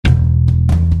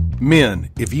Men,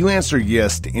 if you answer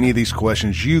yes to any of these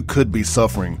questions, you could be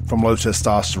suffering from low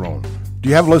testosterone. Do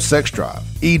you have low sex drive?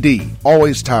 ED,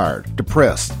 always tired,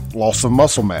 depressed, loss of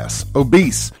muscle mass,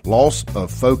 obese, loss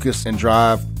of focus and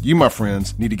drive? You, my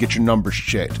friends, need to get your numbers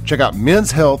checked. Check out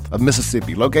Men's Health of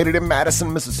Mississippi, located in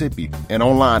Madison, Mississippi, and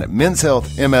online at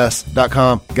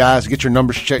menshealthms.com. Guys, get your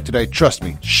numbers checked today. Trust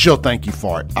me, she'll thank you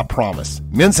for it. I promise.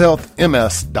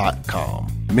 menshealthms.com.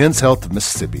 Men's Health of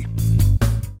Mississippi.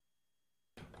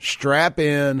 Strap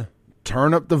in,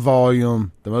 turn up the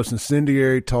volume. The most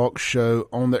incendiary talk show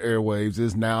on the airwaves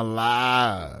is now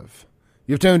live.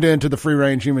 You've tuned in to the Free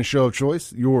Range Human Show of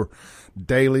Choice, your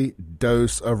daily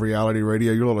dose of reality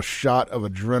radio, your little shot of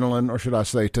adrenaline, or should I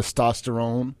say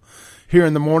testosterone, here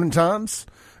in the morning times.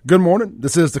 Good morning.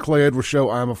 This is the Clay Edwards Show.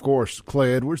 I am, of course,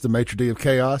 Clay Edwards, the maitre d' of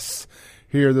chaos,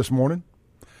 here this morning.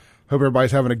 Hope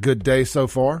everybody's having a good day so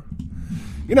far.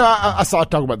 You know, I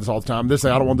talk about this all the time. I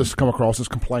don't want this to come across as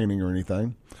complaining or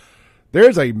anything.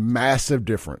 There's a massive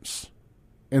difference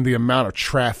in the amount of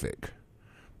traffic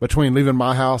between leaving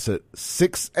my house at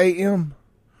 6 a.m.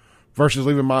 versus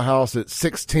leaving my house at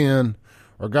 6:10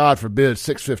 or, God forbid,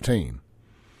 6:15.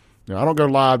 Now, I don't go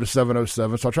live to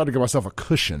 7:07, so I try to give myself a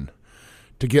cushion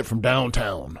to get from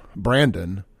downtown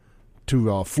Brandon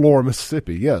to Flora,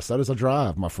 Mississippi. Yes, that is a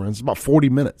drive, my friends. It's about 40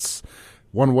 minutes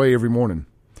one way every morning.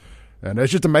 And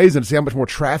it's just amazing to see how much more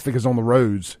traffic is on the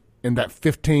roads in that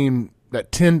 10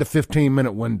 to 15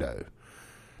 minute window.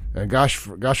 And gosh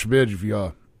forbid if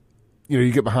you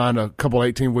get behind a couple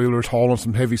 18-wheelers hauling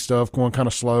some heavy stuff, going kind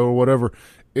of slow or whatever,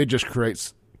 it just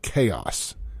creates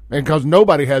chaos. And because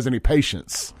nobody has any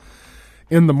patience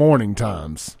in the morning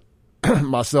times,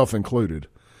 myself included.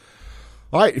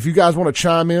 All right, if you guys want to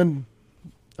chime in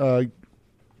to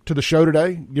the show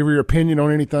today, give your opinion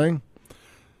on anything,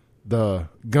 the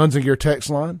Guns and Gear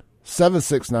text line,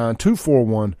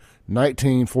 769-241-1944.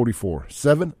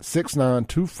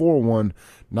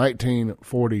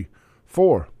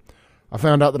 769-241-1944. I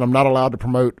found out that I'm not allowed to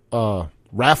promote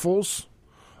raffles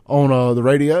on the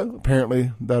radio.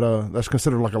 Apparently that's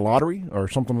considered like a lottery or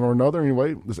something or another.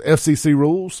 Anyway, there's FCC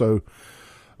rules, so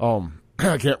I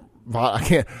can't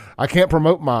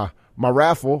promote my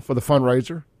raffle for the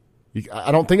fundraiser.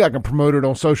 I don't think I can promote it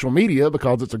on social media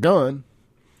because it's a gun.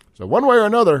 So one way or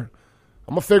another,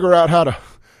 I'm gonna figure out how to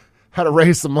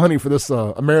raise some money for this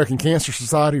American Cancer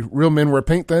Society Real Men Wear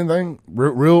Pink thing.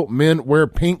 Real Men Wear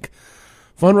Pink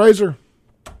fundraiser.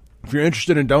 If you're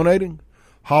interested in donating,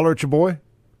 holler at your boy.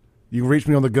 You can reach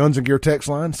me on the Guns and Gear text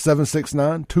line,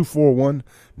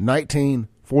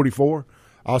 769-241-1944.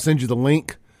 I'll send you the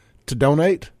link to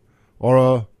donate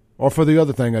or for the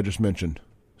other thing I just mentioned.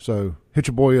 So hit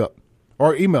your boy up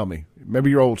or email me. Maybe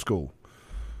you're old school.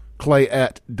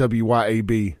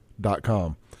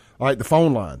 Clay@wyab.com. All right, the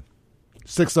phone line,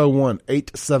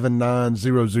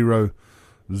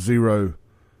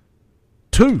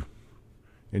 601-879-0002.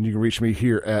 And you can reach me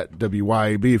here at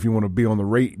WYAB if you want to be on the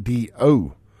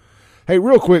radio. Hey,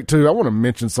 real quick, too, I want to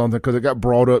mention something because it got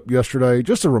brought up yesterday.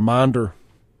 Just a reminder,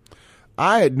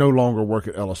 I no longer work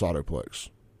at Ellis Autoplex.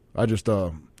 I just,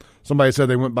 somebody said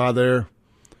they went by there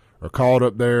or called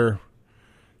up there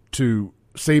to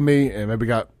see me and maybe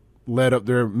got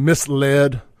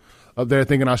misled up there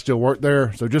thinking I still work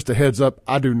there. So just a heads up,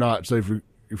 I do not. So if you're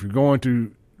going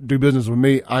to do business with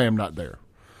me, I am not there.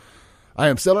 I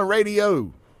am selling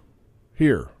radio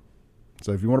here.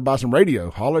 So if you want to buy some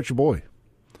radio, holler at your boy.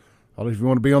 Holler if you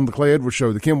want to be on the Clay Edwards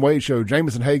Show, the Kim Wade Show,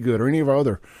 Jameson Haygood, or any of our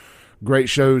other great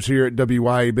shows here at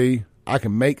WYAB, I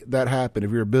can make that happen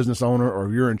if you're a business owner or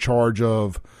if you're in charge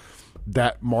of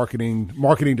that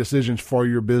marketing decisions for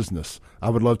your business. I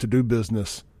would love to do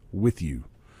business with you.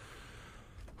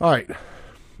 All right.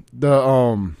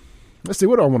 Let's see,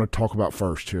 what do I want to talk about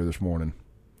first here this morning?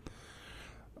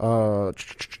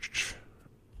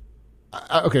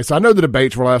 Okay, so I know the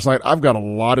debates were last night. I've got a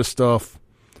lot of stuff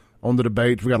on the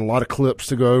debates. We got a lot of clips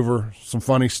to go over, some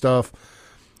funny stuff.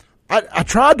 I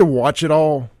tried to watch it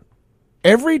all.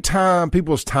 Every time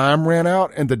people's time ran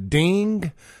out and the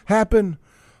ding happened,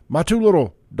 my two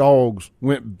little dogs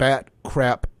went bat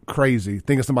crap crazy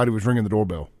thinking somebody was ringing the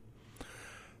doorbell.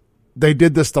 They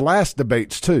did this the last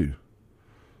debates too.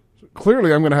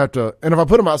 Clearly I'm going to have to, and if I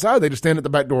put them outside, they just stand at the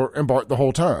back door and bark the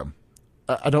whole time.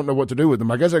 I don't know what to do with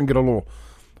them. I guess I can get a little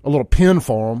pen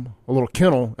for them, a little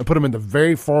kennel, and put them in the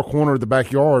very far corner of the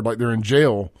backyard like they're in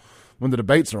jail when the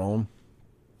debates are on.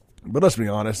 But let's be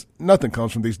honest, nothing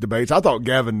comes from these debates. I thought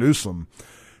Gavin Newsom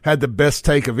had the best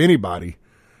take of anybody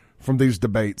from these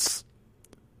debates.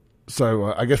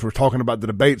 So I guess we're talking about the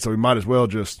debate, so we might as well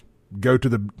just go to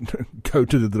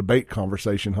the debate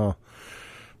conversation, huh?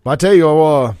 But I tell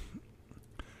you,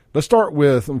 Let's start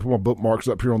with, I'm putting my bookmarks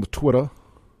up here on the Twitter.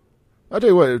 I'll tell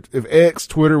you what, if X,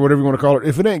 Twitter, whatever you want to call it,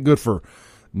 if it ain't good for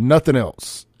nothing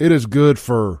else, it is good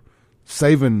for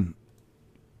saving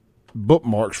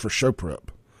bookmarks for show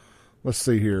prep. Let's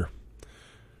see here.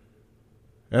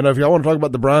 And if y'all want to talk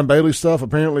about the Brian Bailey stuff,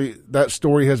 apparently that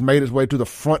story has made its way to the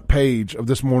front page of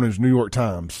this morning's New York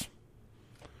Times.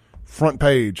 Front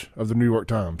page of the New York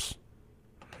Times.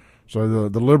 So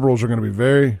the liberals are going to be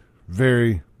very,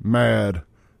 very mad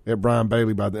at Brian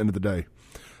Bailey by the end of the day.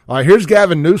 All right, here's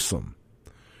Gavin Newsom.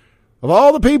 Of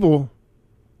all the people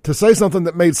to say something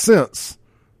that made sense,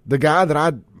 the guy that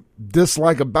I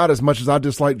dislike about as much as I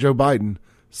dislike Joe Biden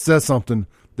said something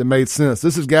that made sense.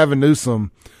 This is Gavin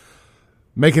Newsom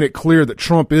making it clear that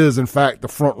Trump is, in fact, the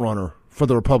front runner for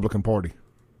the Republican Party.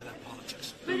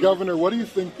 Governor, what do you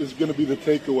think is going to be the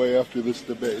takeaway after this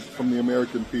debate from the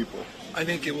American people? I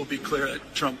think it will be clear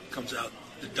that Trump comes out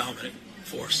the dominant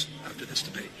force after this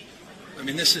debate. I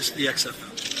mean, this is the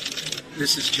XFL.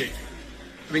 This is JV.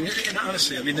 I mean, and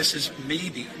honestly, I mean, this is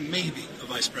maybe a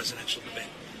vice presidential debate.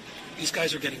 These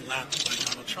guys are getting lapped by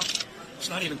Donald Trump. It's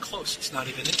not even close. It's not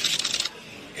even interesting.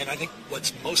 And I think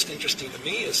what's most interesting to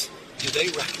me is, do they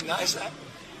recognize that?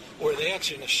 Or are they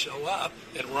actually going to show up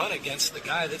and run against the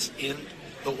guy that's in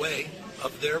the way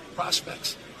of their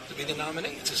prospects to be the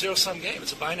nominee? It's a zero-sum game.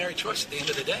 It's a binary choice at the end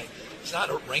of the day. It's not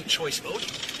a ranked choice voting.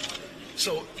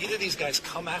 So either these guys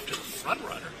come after the front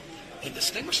runner and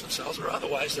distinguish themselves, or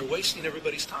otherwise they're wasting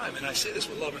everybody's time. And I say this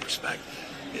with love and respect.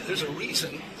 There's a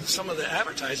reason some of the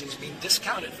advertising is being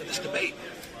discounted for this debate.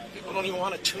 People don't even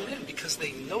want to tune in because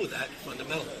they know that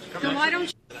fundamentally. So why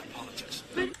don't that politics.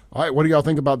 All right, what do y'all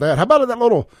think about that? How about that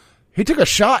little, he took a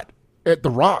shot at The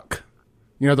Rock.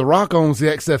 You know, The Rock owns the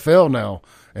XFL now,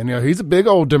 and you know, he's a big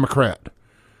old Democrat,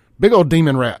 big old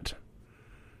demon rat.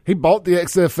 He bought the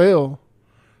XFL.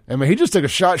 I mean, he just took a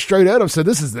shot straight at him, said,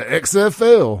 this is the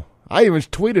XFL. I even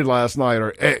tweeted last night,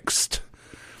 or X'd.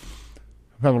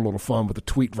 I'm having a little fun with the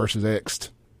tweet versus X'd.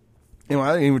 Anyway,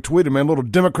 I didn't even tweet it, man. A little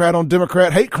Democrat on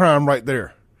Democrat hate crime right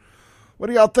there. What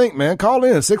do y'all think, man? Call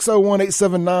in,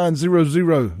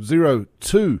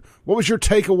 601-879-0002. What was your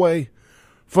takeaway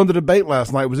from the debate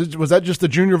last night? Was that just the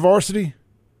junior varsity?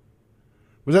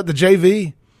 Was that the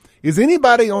JV? Is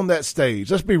anybody on that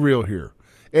stage, let's be real here,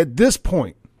 at this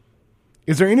point,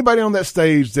 is there anybody on that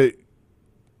stage that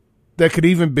could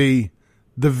even be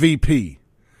the VP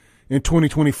in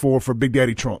 2024 for Big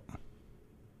Daddy Trump?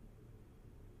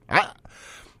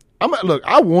 Look,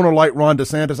 I want to like Ron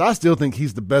DeSantis. I still think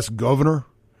he's the best governor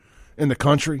in the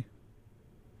country.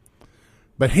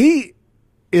 But he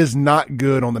is not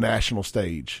good on the national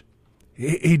stage.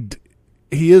 He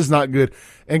is not good.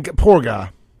 And poor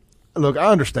guy. Look,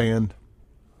 I understand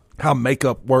how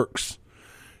makeup works.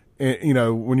 And, you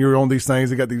know, when you're on these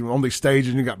things, on these stages,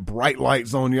 and you got bright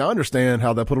lights on you. I understand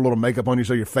how they put a little makeup on you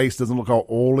so your face doesn't look all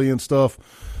oily and stuff.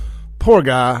 Poor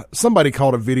guy. Somebody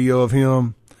caught a video of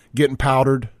him getting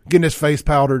his face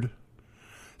powdered,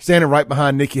 standing right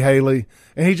behind Nikki Haley.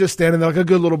 And he's just standing there like a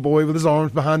good little boy with his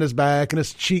arms behind his back and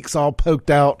his cheeks all poked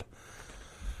out.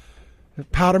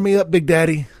 Powder me up, Big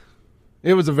Daddy.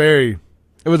 It was a very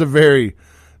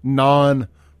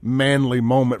non-manly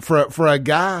moment for a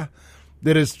guy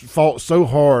that has fought so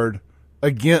hard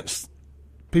against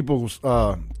people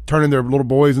turning their little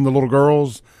boys into little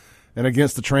girls and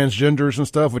against the transgenders and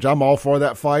stuff, which I'm all for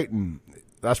that fight, and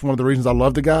that's one of the reasons I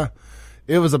love the guy.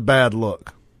 It was a bad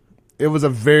look. It was a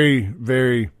very,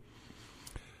 very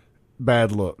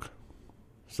bad look.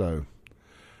 So,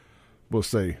 we'll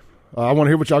see. I want to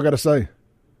hear what y'all got to say.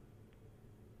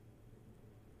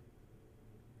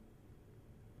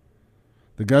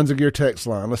 The Guns of Gear text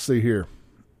line. Let's see here.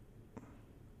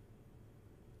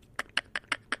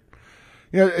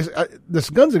 You know,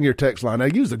 this Guns of Gear text line, I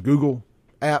use the Google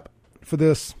app for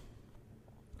this.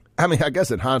 I mean, I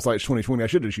guess in hindsight, it's 2020. I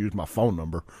should have just used my phone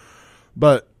number.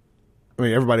 But, I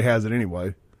mean, everybody has it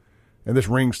anyway. And this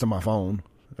rings to my phone.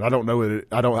 And I don't know it.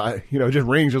 It just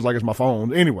rings just like it's my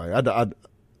phone. Anyway, unknown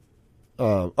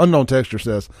texter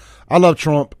says, I love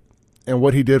Trump and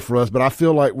what he did for us, but I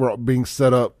feel like we're being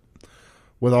set up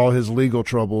with all his legal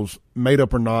troubles, made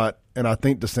up or not. And I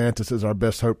think DeSantis is our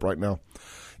best hope right now.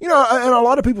 You know, and a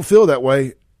lot of people feel that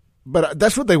way, but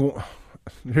that's what they want.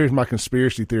 Here's my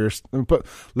conspiracy theorist.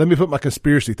 Let me put my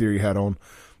conspiracy theory hat on.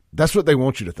 That's what they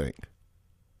want you to think.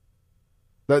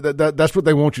 That's what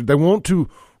they want you. They want to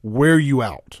wear you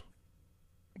out.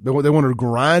 They want to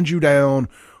grind you down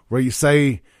where you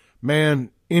say,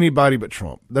 man, anybody but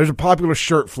Trump. There's a popular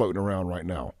shirt floating around right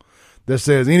now that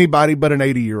says anybody but an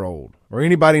 80-year-old or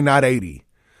anybody not 80. You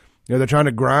know, they're trying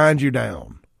to grind you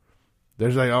down.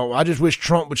 There's like, oh, I just wish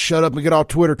Trump would shut up and get off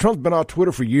Twitter. Trump's been off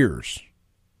Twitter for years.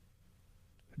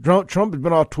 Trump has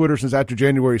been off Twitter since after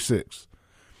January 6th.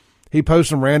 He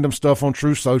posts some random stuff on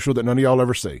Truth Social that none of y'all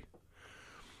ever see.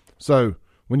 So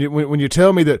when you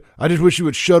tell me that I just wish you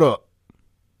would shut up,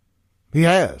 he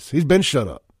has. He's been shut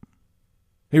up.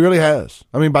 He really has.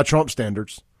 I mean, by Trump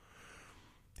standards.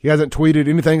 He hasn't tweeted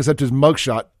anything except his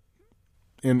mugshot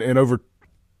in over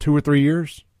 2 or 3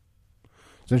 years.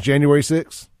 Since January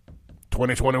 6th,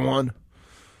 2021.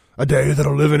 A day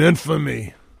that'll live in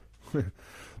infamy.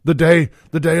 The day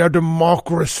our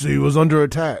democracy was under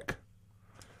attack.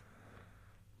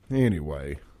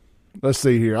 Anyway, let's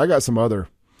see here. I got some other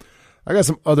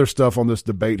stuff on this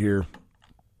debate here.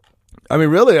 I mean,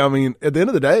 really, at the end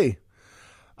of the day,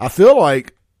 I feel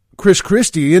like Chris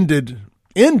Christie ended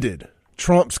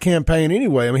Trump's campaign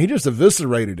anyway. I mean, he just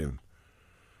eviscerated him.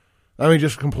 I mean,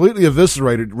 just completely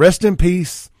eviscerated. Rest in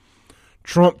peace,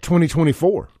 Trump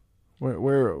 2024.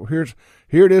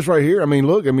 Here it is right here. I mean,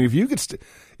 look, if you could,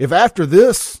 if after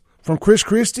this from Chris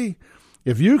Christie,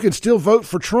 if you can still vote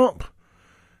for Trump,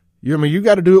 you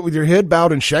got to do it with your head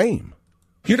bowed in shame.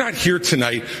 You're not here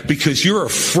tonight because you're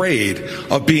afraid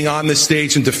of being on the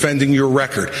stage and defending your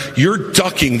record. You're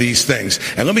ducking these things.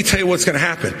 And let me tell you what's going to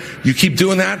happen. You keep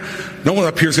doing that, no one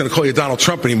up here is going to call you Donald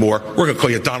Trump anymore. We're going to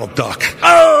call you Donald Duck.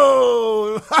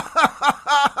 Oh,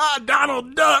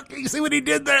 Donald Duck. You see what he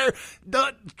did there?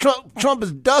 Trump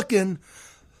is ducking.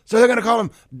 So they're going to call him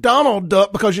Donald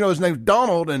Duck because, his name's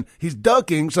Donald and he's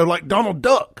ducking. So like Donald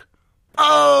Duck.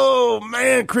 Oh,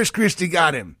 man, Chris Christie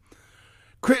got him.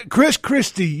 Chris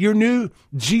Christie, your new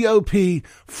GOP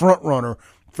frontrunner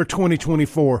for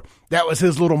 2024. That was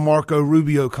his little Marco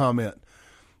Rubio comment.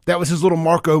 That was his little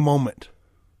Marco moment.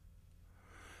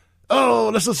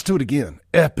 Oh, let's listen to it again.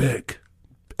 Epic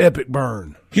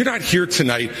burn. You're not here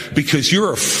tonight because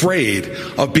you're afraid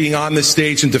of being on the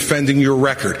stage and defending your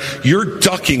record. You're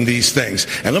ducking these things.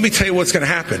 And let me tell you what's going to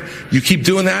happen. You keep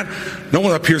doing that, no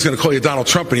one up here is going to call you Donald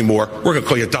Trump anymore. We're going to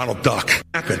call you Donald Duck.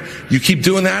 You keep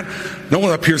doing that, no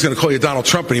one up here is going to call you Donald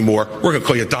Trump anymore. We're going to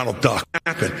call you Donald Duck.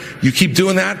 You keep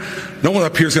doing that, no one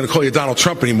up here is going to call you Donald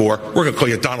Trump anymore. We're going to call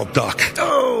you Donald Duck.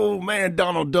 Oh, man,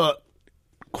 Donald Duck.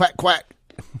 Quack, quack.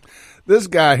 This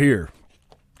guy here.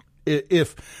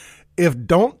 If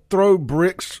don't throw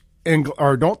bricks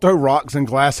or don't throw rocks in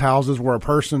glass houses were a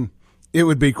person, it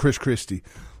would be Chris Christie.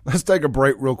 Let's take a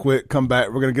break real quick. Come back.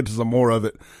 We're going to get to some more of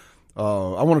it.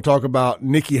 I want to talk about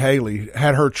Nikki Haley.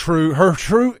 Had her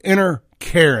true inner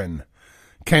Karen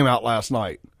came out last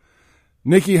night.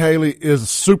 Nikki Haley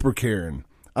is super Karen.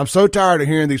 I'm so tired of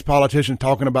hearing these politicians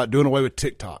talking about doing away with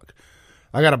TikTok.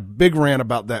 I got a big rant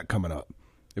about that coming up.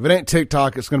 If it ain't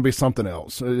TikTok, it's going to be something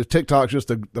else. TikTok's just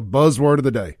the buzzword of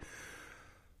the day.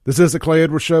 This is the Clay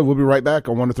Edwards Show. We'll be right back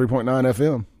on 103.9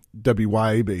 FM,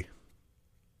 WYAB.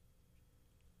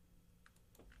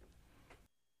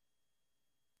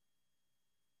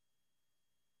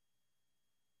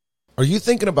 Are you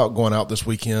thinking about going out this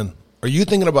weekend? Are you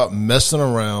thinking about messing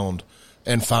around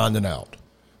and finding out?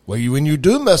 Well, when you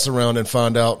do mess around and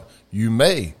find out, you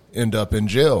may end up in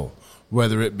jail,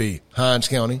 whether it be Hinds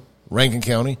County, Rankin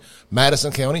County,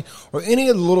 Madison County, or any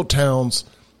of the little towns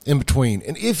in between.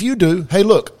 And if you do, hey,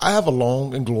 look, I have a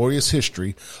long and glorious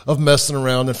history of messing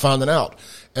around and finding out.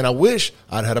 And I wish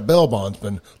I'd had a bail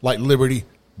bondsman like Liberty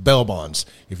Bail Bonds.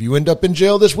 If you end up in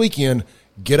jail this weekend,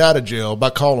 get out of jail by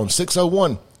calling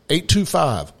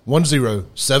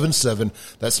 601-825-1077.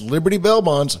 That's Liberty Bail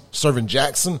Bonds, serving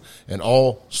Jackson and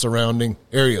all surrounding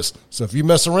areas. So if you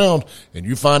mess around and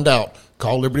you find out,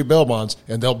 call Liberty Bail Bonds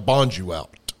and they'll bond you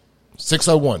out.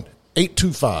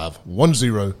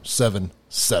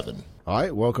 601-825-1077. All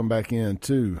right, welcome back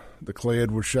into the Clay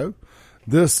Edwards Show.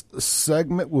 This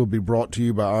segment will be brought to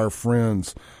you by our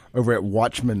friends over at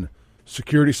Watchman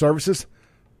Security Services.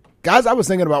 Guys, I was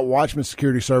thinking about Watchman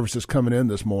Security Services coming in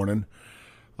this morning.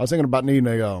 I was thinking about needing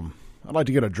I'd like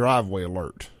to get a driveway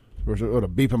alert. Or a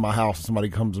beep in my house if somebody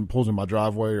comes and pulls in my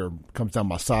driveway or comes down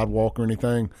my sidewalk or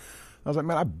anything. I was like,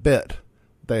 man, I bet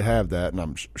they have that,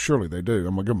 and surely they do.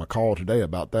 I'm going to give them a call today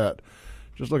about that.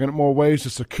 Just looking at more ways to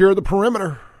secure the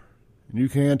perimeter. And you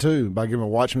can, too, by giving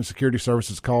Watchman Security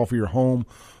Services a call for your home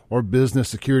or business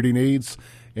security needs.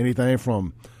 Anything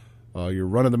from your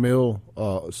run-of-the-mill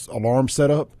alarm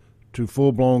setup to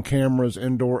full-blown cameras,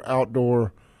 indoor,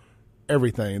 outdoor,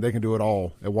 everything. They can do it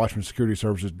all at Watchman Security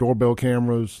Services. Doorbell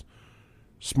cameras,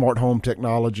 smart home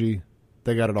technology.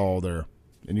 They got it all there.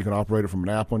 And you can operate it from an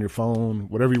app on your phone,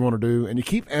 whatever you want to do. And you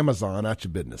keep Amazon out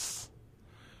your business.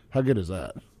 How good is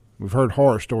that? We've heard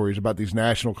horror stories about these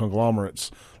national conglomerates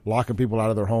locking people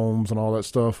out of their homes and all that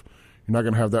stuff. You're not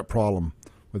going to have that problem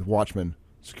with Watchman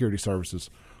Security Services,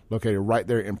 located right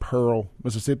there in Pearl,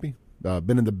 Mississippi.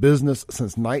 Been in the business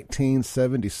since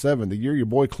 1977, the year your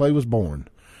boy Clay was born.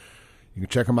 You can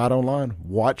check them out online.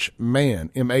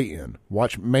 Watchman, M-A-N,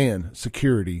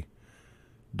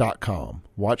 watchmansecurity.com.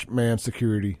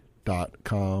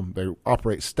 Watchmansecurity.com. They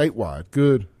operate statewide.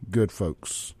 Good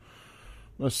folks.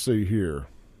 Let's see here.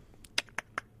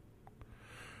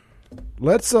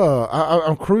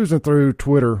 I'm cruising through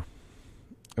Twitter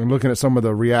and looking at some of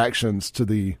the reactions to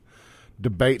the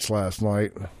debates last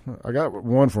night. I got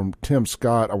one from Tim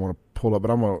Scott I want to pull up,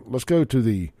 but let's go to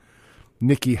the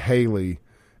Nikki Haley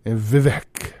and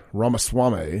Vivek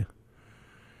Ramaswamy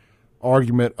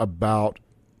argument about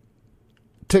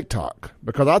TikTok,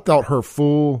 because I thought her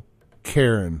full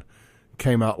Karen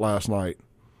came out last night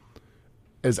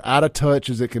as out of touch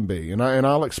as it can be, and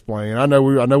I'll explain. I know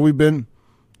we've been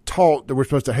taught that we're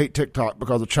supposed to hate TikTok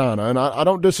because of China, and I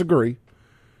don't disagree.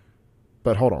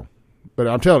 But hold on. But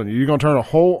I'm telling you, you're going to turn a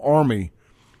whole army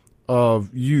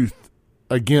of youth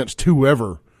against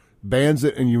whoever bans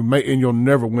it, and you'll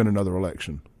never win another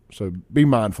election. So be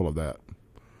mindful of that.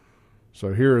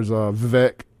 So here is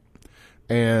Vivek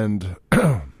and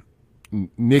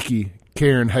Nikki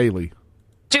Karen Haley.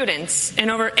 Students in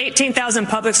over 18,000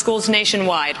 public schools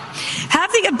nationwide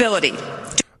have the ability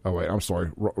to... Oh, wait, I'm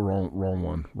sorry. Wrong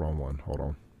one. Hold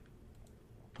on.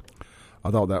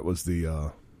 I thought that was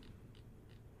the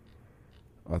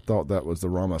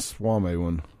Ramaswamy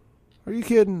one. Are you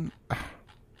kidding?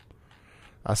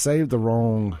 I saved the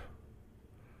wrong...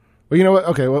 Well, you know what?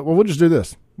 Okay, well, we'll just do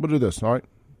this. We'll do this, all right?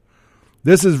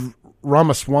 This is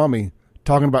Ramaswamy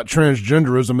talking about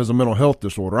transgenderism as a mental health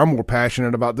disorder. I'm more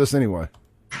passionate about this anyway.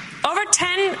 Over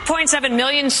 10.7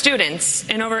 million students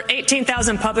in over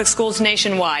 18,000 public schools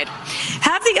nationwide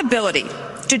have the ability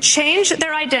to change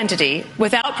their identity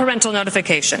without parental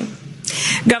notification.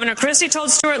 Governor Christie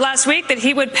told Stewart last week that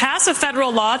he would pass a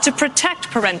federal law to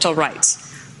protect parental rights.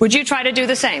 Would you try to do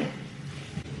the same?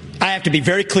 I have to be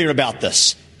very clear about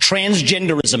this.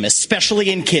 Transgenderism, especially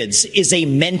in kids, is a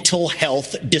mental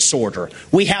health disorder.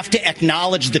 We have to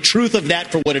acknowledge the truth of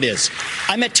that for what it is.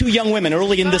 I met two young women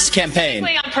early in this campaign.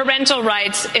 On parental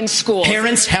rights in schools.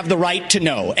 Parents have the right to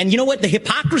know. And you know what the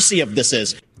hypocrisy of this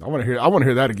is? I want to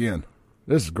hear that again.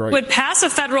 This is great. Would pass a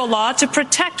federal law to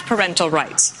protect parental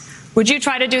rights. Would you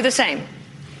try to do the same?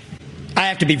 I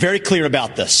have to be very clear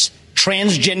about this.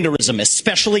 Transgenderism,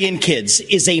 especially in kids,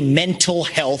 is a mental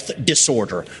health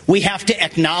disorder. We have to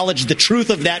acknowledge the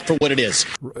truth of that for what it is.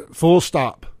 Full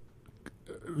stop.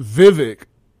 Vivek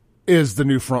is the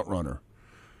new front runner.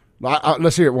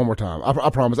 Let's hear it one more time. I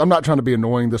promise. I'm not trying to be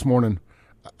annoying this morning.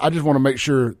 I just want to make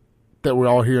sure that we're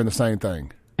all hearing the same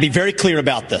thing. Be very clear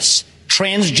about this.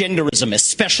 Transgenderism,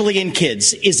 especially in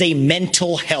kids, is a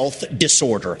mental health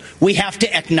disorder. We have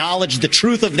to acknowledge the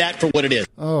truth of that for what it is.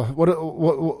 Oh,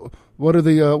 what do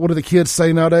the kids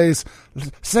say nowadays?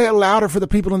 Say it louder for the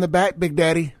people in the back, Big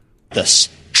Daddy. This.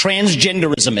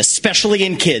 Transgenderism, especially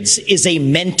in kids, is a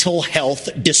mental health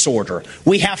disorder.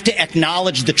 We have to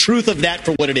acknowledge the truth of that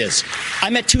for what it is. I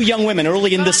met two young women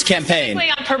early in this campaign.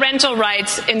 On parental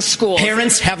rights in schools.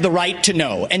 Parents have the right to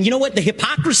know. And you know what the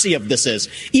hypocrisy of this is?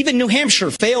 Even New Hampshire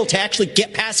failed to actually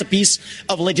get past a piece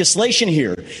of legislation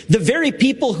here. The very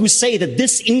people who say that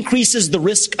this increases the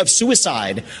risk of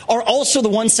suicide are also the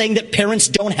ones saying that parents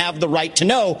don't have the right to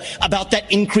know about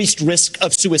that increased risk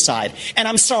of suicide. And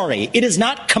I'm sorry, it is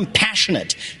not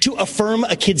compassionate to affirm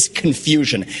a kid's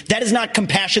confusion. That is not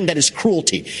compassion, that is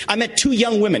cruelty. I met two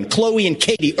young women, Chloe and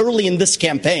Katie, early in this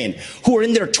campaign, who are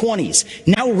in their 20s,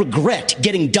 now regret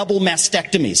getting double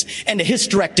mastectomies and a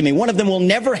hysterectomy. One of them will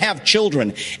never have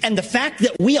children. And the fact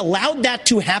that we allowed that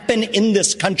to happen in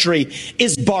this country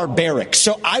is barbaric.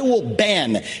 So I will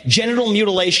ban genital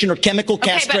mutilation or chemical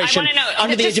castration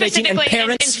under the age of 18, and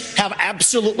parents have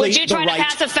absolutely the right. Would you try to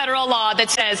pass a federal law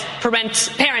that says parents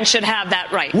should have that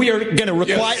right? We are going to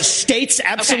require states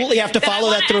absolutely have to follow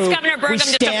that through. We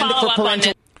stand for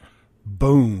parental.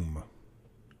 Boom.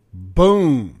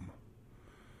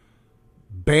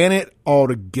 Ban it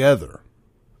altogether.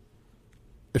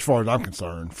 As far as I'm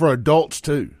concerned, for adults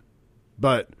too.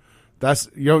 But that's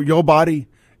your body,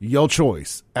 your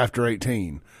choice after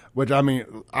 18. Which, I mean,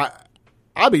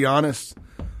 I'll be honest,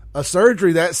 a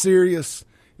surgery that serious,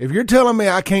 if you're telling me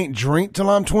I can't drink till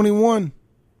I'm 21,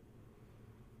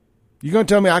 you're going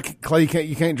to tell me, Clay,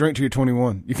 you can't drink till you're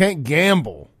 21. You can't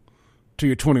gamble till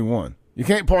you're 21. You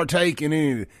can't partake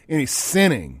in any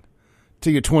sinning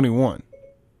till you're 21.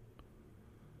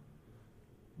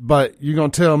 But you're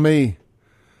going to tell me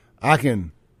I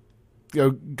can go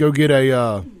get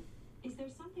a... Is there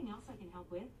something else I can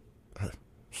help with?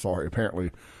 Sorry,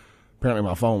 apparently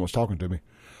my phone was talking to me.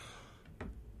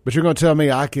 But you're going to tell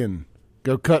me I can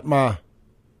go cut my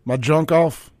junk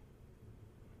off?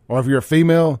 Or if you're a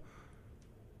female,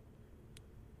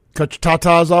 cut your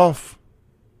tatas off?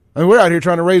 I mean, we're out here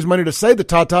trying to raise money to save the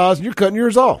tatas, and you're cutting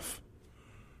yours off.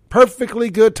 Perfectly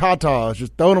good tatas,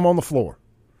 just throwing them on the floor.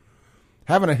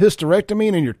 Having a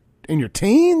hysterectomy in your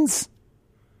teens?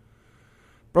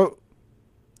 Bro,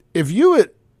 if you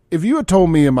had told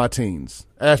me in my teens,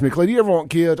 asked me, Clay, do you ever want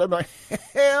kids? I'd be like,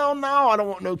 hell no, I don't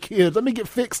want no kids. Let me get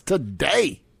fixed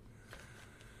today.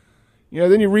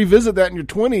 Then you revisit that in your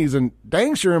 20s, and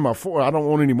dang sure in my 40s, I don't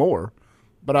want any more.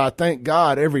 But I thank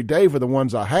God every day for the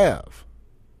ones I have.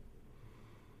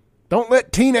 Don't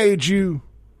let teenage you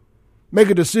make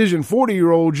a decision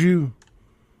 40-year-old you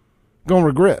gonna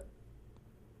regret.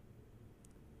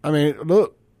 I mean,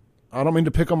 look, I don't mean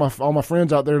to pick on all my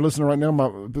friends out there listening right now,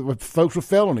 with folks with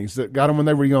felonies that got them when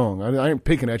they were young. I ain't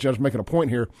picking at you. I'm just making a point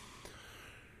here.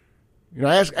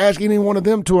 Ask any one of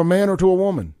them, to a man or to a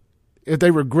woman, if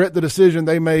they regret the decision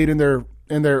they made in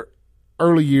their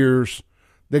early years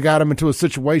that got them into a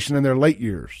situation in their late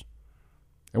years.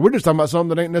 And we're just talking about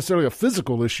something that ain't necessarily a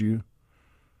physical issue.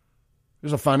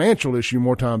 It's a financial issue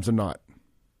more times than not.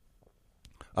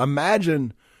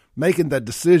 Imagine making that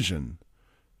decision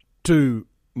to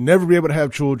never be able to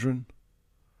have children.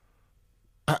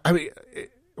 I mean,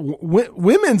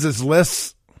 women's is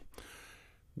less.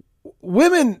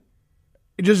 Women,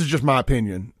 this is just my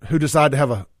opinion, who decide to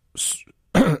have a,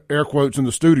 air quotes in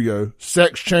the studio,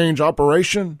 sex change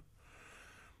operation,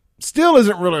 still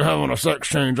isn't really having a sex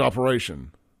change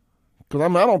operation.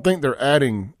 Because I don't think they're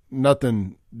adding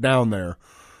nothing down there.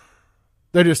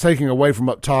 They're just taking away from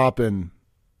up top. And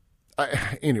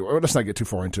anyway, let's not get too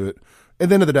far into it. At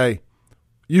the end of the day,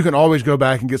 you can always go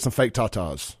back and get some fake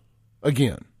tatas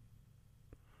again.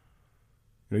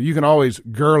 You can always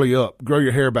girly up, grow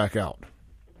your hair back out.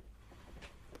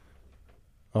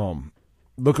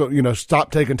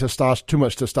 Stop taking too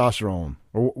much testosterone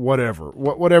or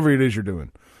whatever it is you're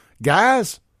doing.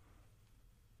 Guys,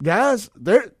 there's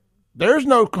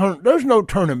no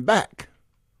turning back.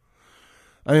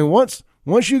 I mean, once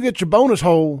you get your bonus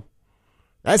hole,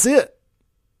 that's it.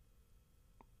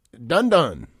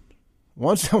 Done.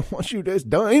 Once it's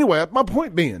done. Anyway, my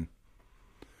point being,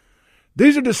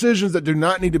 these are decisions that do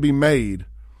not need to be made,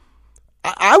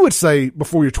 I would say,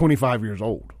 before you're 25 years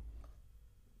old.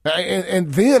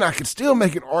 And then I could still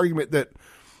make an argument that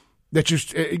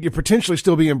you're potentially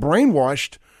still being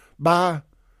brainwashed by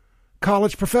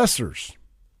college professors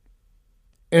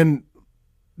and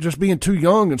just being too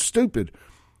young and stupid.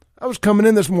 I was coming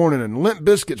in this morning and Limp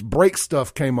Bizkit's Break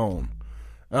Stuff came on.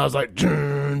 And I was like,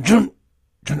 jun, jun,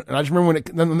 jun. And I just remember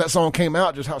when that song came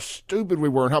out, just how stupid we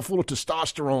were and how full of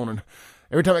testosterone. And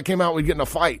every time it came out, we'd get in a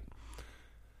fight.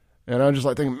 And I was just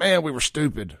like thinking, man, we were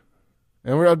stupid.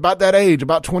 And we were about that age,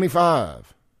 about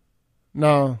 25.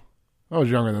 No, I was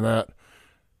younger than that.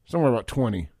 Somewhere about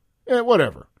 20. Yeah,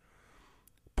 whatever.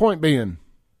 Point being,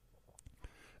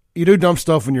 you do dumb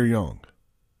stuff when you're young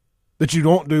that you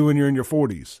don't do when you're in your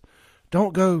 40s.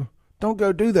 Don't go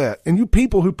do that. And you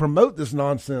people who promote this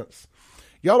nonsense,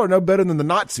 y'all are no better than the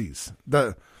Nazis,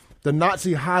 the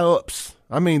Nazi high-ups.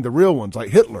 I mean, the real ones, like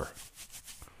Hitler.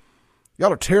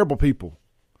 Y'all are terrible people.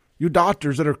 You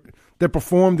doctors that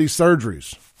perform these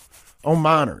surgeries on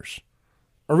minors,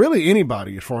 or really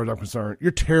anybody as far as I'm concerned,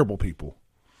 you're terrible people.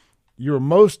 You're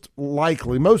most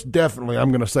definitely, I'm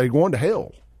going to say, going to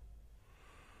hell.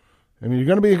 I mean, you're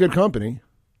going to be a good company.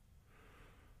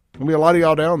 There'll be a lot of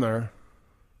y'all down there.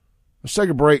 Let's take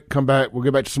a break, come back. We'll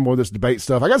get back to some more of this debate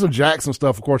stuff. I got some Jackson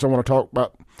stuff, of course, I want to talk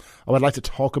about. I would like to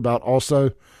talk about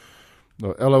also.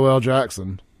 LOL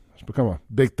Jackson. It's become a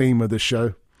big theme of this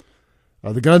show.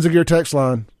 The Guns and Gear text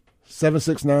line,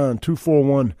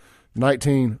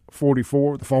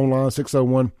 769-241-1944. The phone line,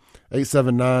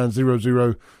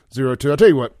 601-879-0002. I'll tell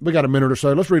you what, we got a minute or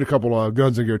so. Let's read a couple of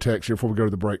Guns and Gear texts here before we go to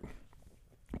the break.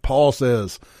 Paul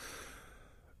says,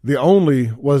 the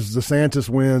only was DeSantis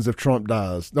wins if Trump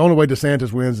dies. The only way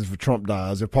DeSantis wins is if Trump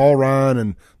dies. If Paul Ryan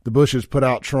and the Bushes put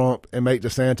out Trump and make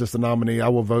DeSantis the nominee, I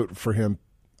will vote for him.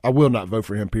 I will not vote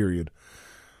for him, period.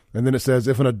 And then it says,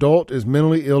 if an adult is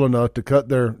mentally ill enough to cut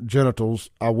their genitals,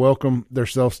 I welcome their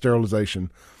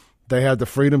self-sterilization. They had the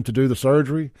freedom to do the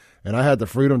surgery, and I had the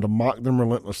freedom to mock them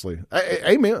relentlessly.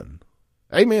 Amen.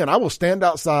 Amen. I will stand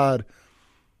outside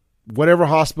whatever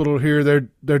hospital here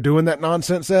they're doing that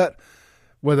nonsense at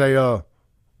with a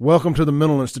welcome to the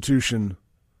mental institution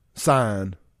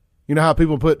sign. You know how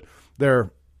people put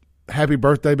their big happy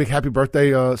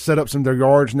birthday setups in their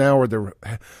yards now, or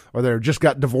they're just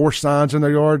got divorce signs in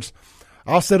their yards.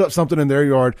 I'll set up something in their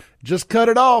yard. Just cut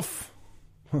it off.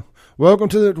 Welcome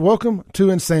to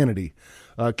insanity.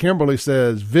 Kimberly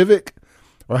says, Vivek,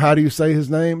 or how do you say his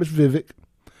name? It's Vivek.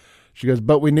 She goes,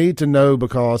 but we need to know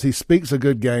because he speaks a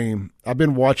good game. I've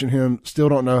been watching him, still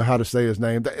don't know how to say his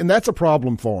name. And that's a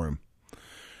problem for him.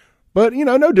 But,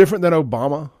 no different than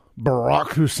Obama.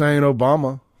 Barack Hussein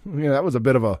Obama. That was a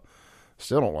bit of a,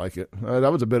 still don't like it.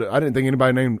 That was a bit, I didn't think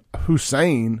anybody named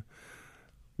Hussein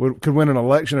could win an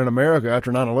election in America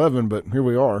after 9/11, but here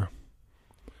we are.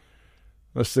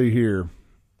 Let's see here.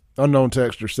 Unknown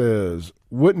texter says,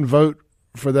 wouldn't vote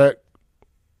for that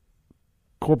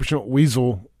corporate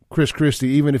weasel Chris Christie,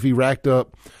 even if he racked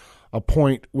up a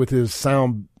point with his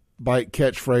sound bite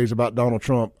catchphrase about Donald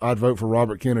Trump. I'd vote for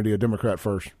Robert Kennedy, a Democrat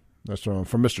first. That's from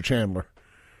Mr. Chandler.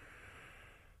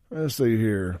 Let's see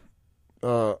here.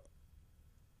 Unknown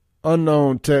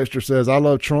texter says, I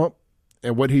love Trump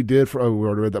and what he did for, we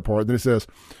already read that part. Then it says,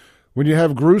 when you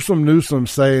have gruesome Newsom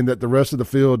saying that the rest of the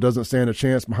field doesn't stand a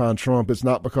chance behind Trump, it's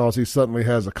not because he suddenly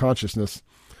has a consciousness.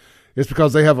 It's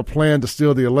because they have a plan to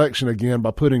steal the election again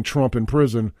by putting Trump in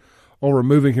prison or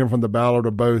removing him from the ballot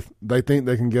or both. They think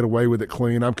they can get away with it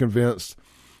clean. I'm convinced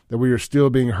that we are still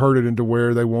being herded into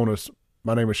where they want us.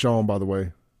 My name is Sean, by the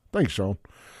way. Thanks, Sean.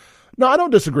 No, I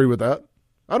don't disagree with that.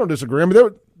 I don't disagree. I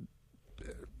mean,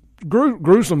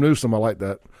 gruesome Newsom, I like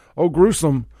that. Oh,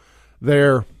 gruesome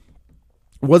there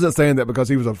wasn't saying that because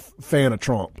he was a fan of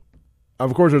Trump.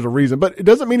 Of course, there's a reason, but it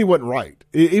doesn't mean he wasn't right.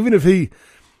 Even if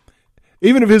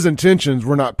his intentions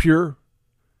were not pure,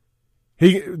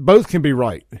 both can be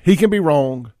right. He can be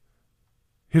wrong.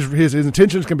 His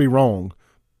intentions can be wrong,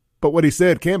 but what he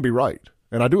said can be right.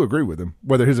 And I do agree with him,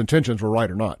 whether his intentions were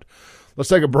right or not. Let's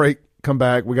take a break, come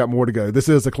back. We got more to go. This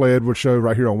is the Clay Edwards Show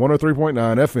right here on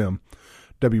 103.9 FM,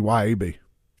 WYAB.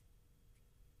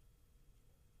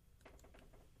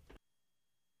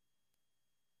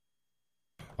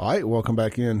 All right, welcome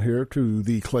back in here to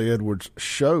the Clay Edwards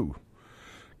Show.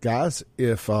 Guys,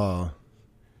 if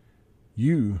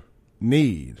you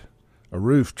need a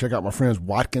roof, check out my friends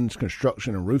Watkins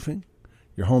Construction and Roofing,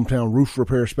 your hometown roof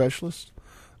repair specialist,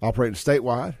 operating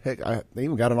statewide. Heck, they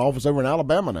even got an office over in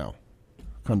Alabama now,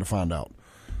 come to find out.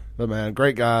 But, man,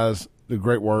 great guys, do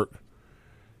great work.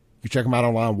 You check them out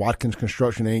online, Watkins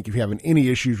Construction, Inc. If you're having any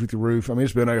issues with your roof, I mean,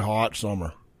 it's been a hot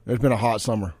summer. It's been a hot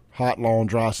summer, hot, long,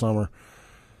 dry summer.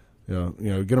 You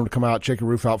know, get them to come out, check your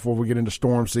roof out before we get into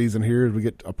storm season here as we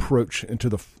get approach into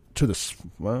the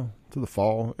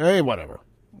fall. Hey, whatever.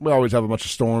 We always have a bunch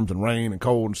of storms and rain and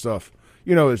cold and stuff.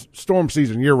 You know, it's storm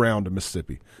season year round in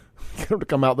Mississippi. Get them to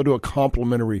come out. They'll do a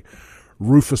complimentary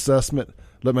roof assessment.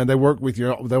 Look, man, they work with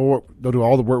you. They'll do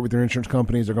all the work with your insurance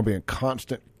companies. They're going to be in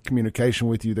constant communication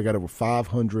with you. They got over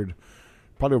 500,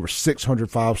 probably over 600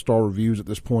 5-star reviews at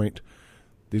this point.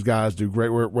 These guys do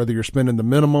great work, whether you're spending the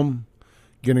minimum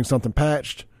getting something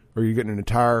patched or you're getting an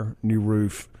entire new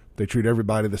roof. They treat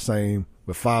everybody the same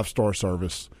with 5-star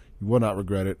service. You will not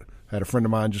regret it. Had a friend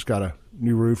of mine just got a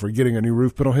new roof or getting a new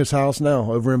roof put on his house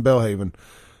now over in Belhaven.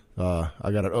 I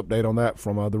got an update on that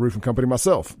from the roofing company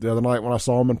myself the other night when I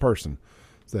saw him in person.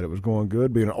 Said it was going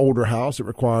good. Being an older house, it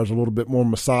requires a little bit more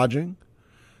massaging.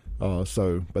 But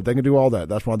they can do all that.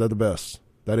 That's why they're the best.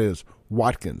 That is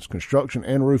Watkins Construction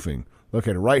and Roofing,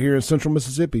 located right here in Central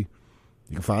Mississippi.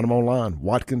 You can find them online,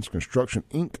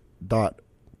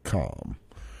 WatkinsConstructionInc.com.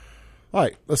 All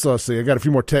right, let's see. I got a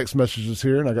few more text messages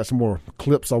here, and I got some more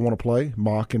clips I want to play,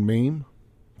 mock and meme.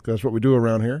 That's what we do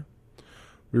around here.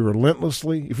 We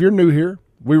relentlessly, if you're new here,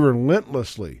 we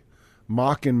relentlessly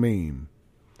mock and meme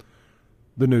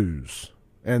the news,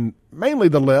 and mainly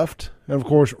the left, and of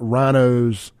course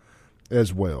rhinos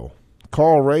as well.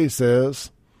 Carl Ray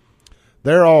says,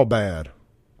 they're all bad,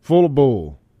 full of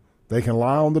bull. They can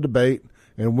lie on the debate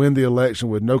and win the election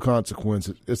with no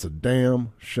consequences. It's a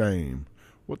damn shame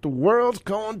what the world's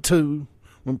going to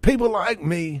when people like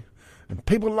me and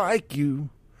people like you.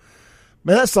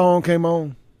 Man, that song came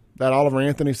on, that Oliver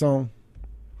Anthony song.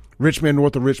 Richmond,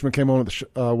 North of Richmond came on at the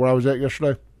where I was at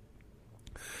yesterday.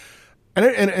 And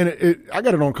I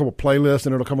got it on a couple playlists,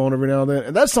 and it'll come on every now and then.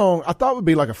 And that song, I thought would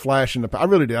be like a flash in the past. I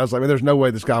really did. I was like, man, there's no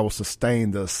way this guy will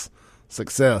sustain this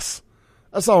success.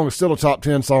 That song is still a top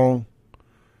 10 song,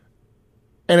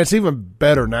 and it's even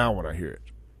better now when I hear it.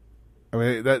 I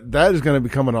mean, that is going to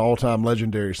become an all-time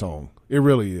legendary song. It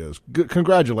really is. Good,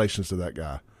 congratulations to that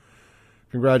guy.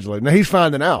 Congratulations. Now, he's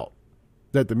finding out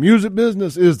that the music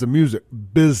business is the music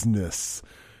business.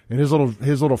 And his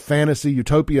little fantasy,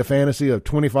 utopia fantasy of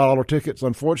 $25 tickets,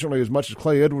 unfortunately, as much as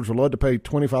Clay Edwards would love to pay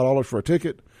 $25 for a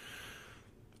ticket,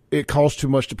 it costs too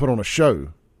much to put on a show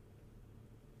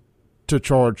to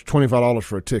charge $25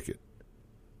 for a ticket.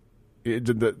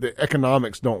 The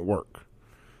economics don't work.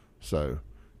 So,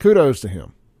 kudos to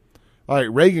him. All right,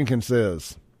 Reagankin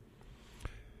says,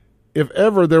 if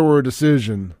ever there were a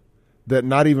decision that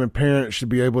not even parents should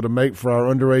be able to make for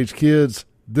our underage kids,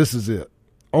 this is it.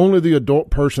 Only the adult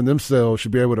person themselves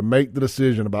should be able to make the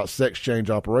decision about sex change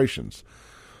operations.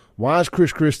 Why is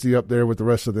Chris Christie up there with the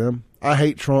rest of them? I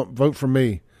hate Trump. Vote for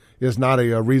me is not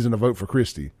a reason to vote for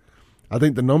Christie. I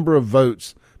think the number of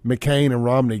votes McCain and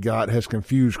Romney got has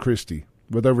confused Christie,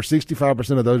 with over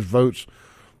 65% of those votes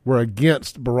were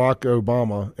against Barack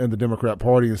Obama and the Democrat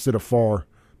Party instead of for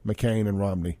McCain and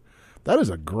Romney. That is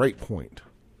a great point.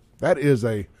 That is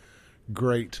a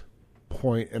great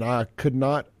point, and I could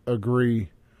not agree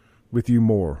with you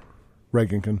more,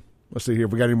 Reagan. Let's see here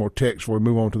if we got any more text before we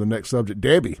move on to the next subject.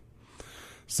 Debbie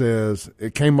says,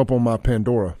 it came up on my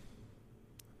Pandora.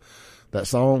 That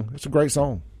song, it's a great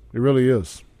song. It really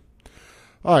is.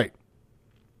 All right.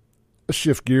 Let's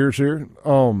shift gears here.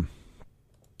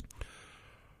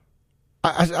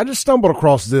 I just stumbled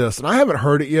across this, and I haven't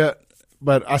heard it yet,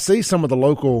 but I see some of the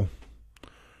local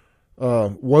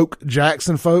woke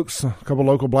Jackson folks, a couple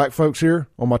local black folks here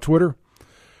on my Twitter.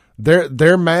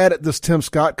 They're mad at this Tim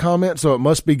Scott comment, so it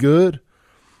must be good.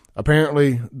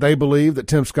 Apparently, they believe that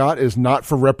Tim Scott is not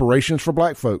for reparations for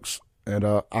black folks,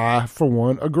 and I, for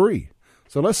one, agree.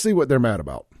 So let's see what they're mad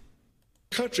about.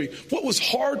 Country. What was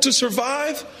hard to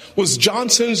survive was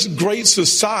Johnson's Great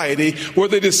Society, where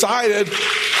they decided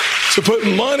to put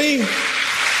money,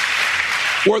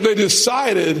 where they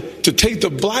decided to take the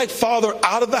black father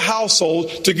out of the household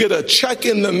to get a check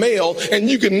in the mail, and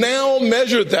you can now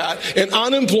measure that in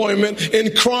unemployment,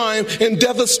 in crime, in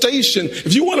devastation.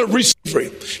 If you want to reach free,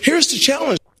 here's the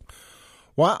challenge.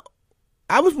 Wow.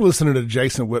 I was listening to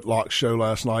Jason Whitlock's show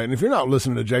last night, and if you're not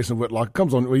listening to Jason Whitlock, it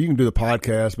comes on, well, you can do the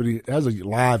podcast, but he has a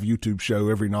live YouTube show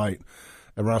every night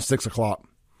around 6 o'clock.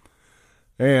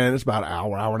 And it's about an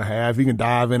hour, hour and a half. You can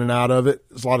dive in and out of it.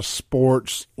 There's a lot of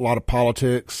sports, a lot of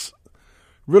politics.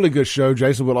 Really good show.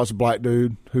 Jason Whitlock's a black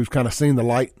dude who's kind of seen the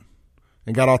light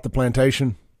and got off the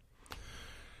plantation.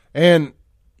 And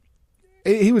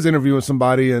he was interviewing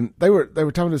somebody, and they were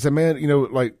telling us, man, you know,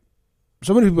 like,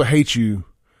 so many people hate you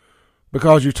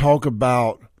because you talk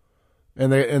about,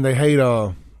 and they hate,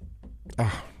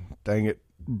 dang it,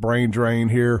 brain drain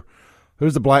here.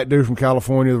 Who's the black dude from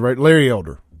California? Larry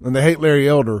Elder. And they hate Larry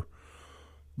Elder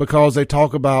because they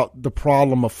talk about the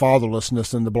problem of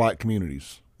fatherlessness in the black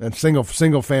communities and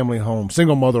single family homes,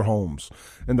 single mother homes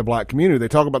in the black community. They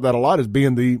talk about that a lot as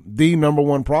being the number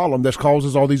one problem that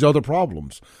causes all these other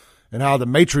problems, and how the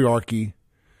matriarchy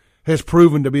has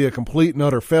proven to be a complete and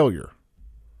utter failure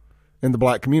in the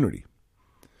black community.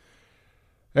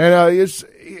 And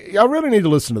y'all really need to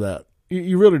listen to that.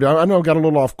 You really do. I know I got a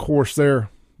little off course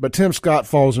there, but Tim Scott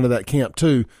falls into that camp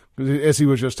too, as he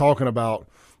was just talking about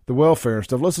the welfare and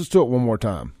stuff. Let's just do it one more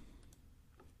time.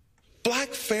 Black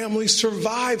families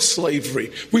survived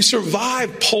slavery. We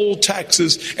survived poll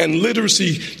taxes and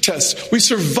literacy tests. We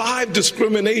survived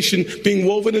discrimination being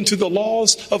woven into the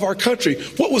laws of our country.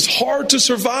 What was hard to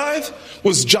survive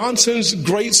was Johnson's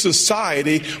Great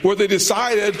Society, where they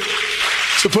decided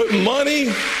to put money,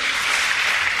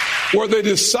 where they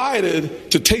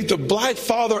decided to take the black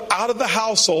father out of the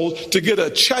household to get a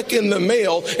check in the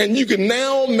mail, and you can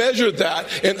now measure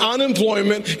that in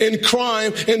unemployment, in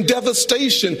crime, in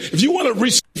devastation. If you want to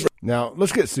reach... Now,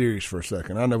 let's get serious for a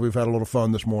second. I know we've had a little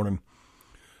fun this morning.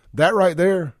 That right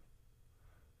there,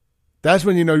 that's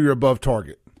when you know you're above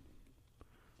target.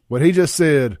 What he just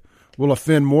said will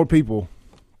offend more people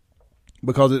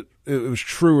because it was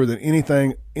truer than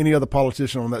anything any other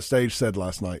politician on that stage said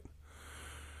last night.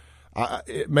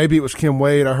 Maybe it was Kim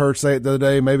Wade I heard say it the other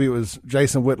day. Maybe it was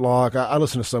Jason Whitlock. I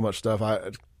listen to so much stuff.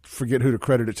 I forget who to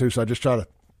credit it to, so I just try to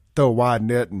throw a wide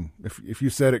net, and if you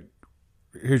said it,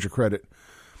 here's your credit.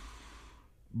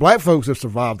 Black folks have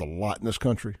survived a lot in this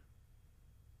country.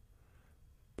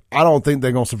 I don't think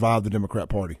they're going to survive the Democrat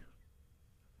Party.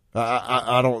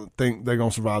 I don't think they're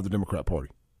going to survive the Democrat Party.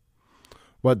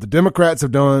 What the Democrats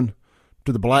have done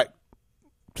to the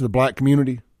black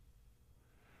community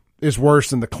is worse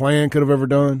than the Klan could have ever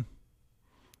done.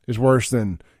 It's worse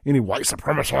than any white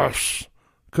supremacists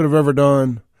could have ever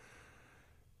done.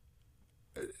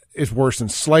 It's worse than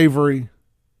slavery.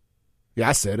 Yeah,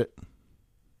 I said it.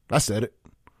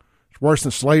 It's worse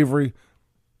than slavery.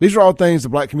 These are all things the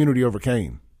black community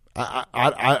overcame.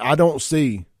 I don't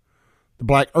see the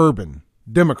black urban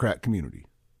Democrat community.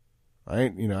 I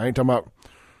ain't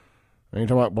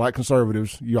talking about black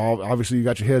conservatives. Obviously you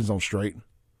got your heads on straight.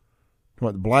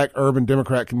 The black urban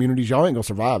Democrat communities, y'all ain't gonna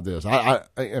survive this. I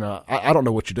don't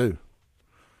know what you do.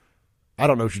 I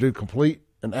don't know what you do. Complete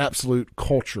and absolute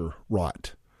culture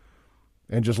rot,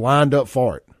 and just lined up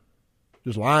for it.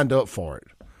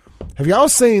 Have y'all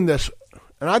seen this?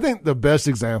 And I think the best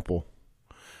example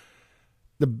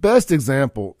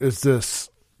is this.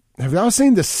 Have y'all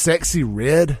seen this Sexy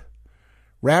Red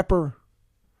rapper?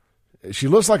 She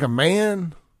looks like a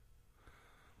man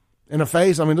in the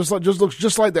face. I mean, just looks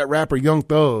just like that rapper Young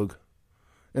Thug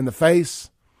in the face.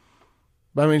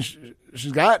 But I mean,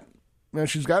 she's got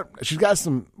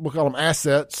some, we'll call them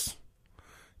assets.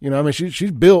 You know, I mean,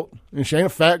 she's built, and she ain't a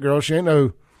fat girl. She ain't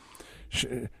no.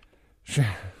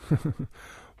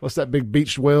 What's that big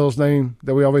beached whale's name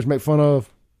that we always make fun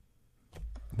of?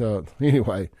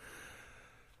 Anyway,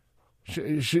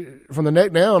 she from the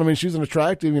neck down, I mean, she's an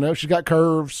attractive, you know, she's got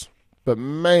curves, but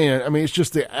man, I mean, it's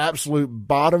just the absolute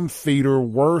bottom feeder,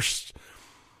 worst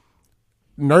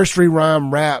nursery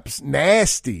rhyme raps,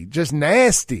 nasty, just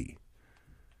nasty.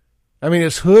 I mean,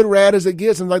 as hood rat as it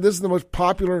gets, and like, this is the most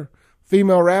popular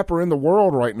female rapper in the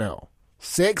world right now.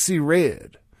 Sexy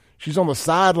Red. She's on the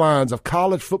sidelines of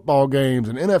college football games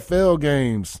and NFL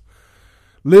games.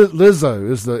 Lizzo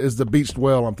is the beached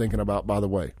whale I'm thinking about, by the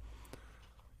way.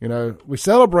 You know, we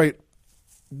celebrate,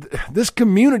 this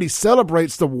community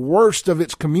celebrates the worst of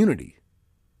its community,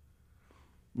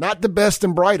 not the best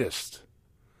and brightest.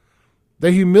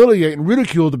 They humiliate and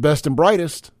ridicule the best and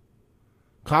brightest,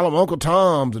 call them Uncle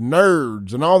Toms and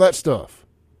nerds and all that stuff.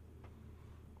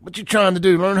 What you trying to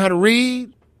do? Learn how to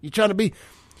read? You trying to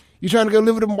go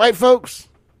live with them white folks?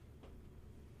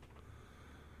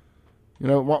 You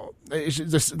know,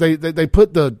 they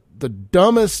put the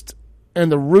dumbest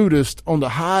and the rudest on the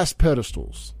highest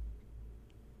pedestals.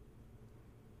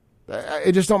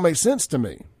 It just don't make sense to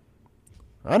me.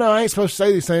 I know I ain't supposed to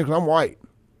say these things because I'm white.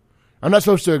 I'm not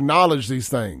supposed to acknowledge these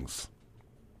things.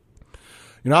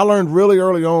 You know, I learned really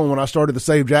early on when I started the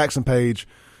Save Jackson page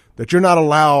that you're not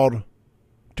allowed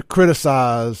to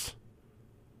criticize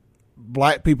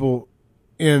black people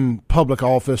in public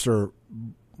office or,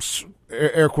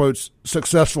 air quotes,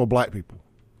 successful black people.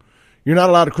 You're not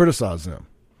allowed to criticize them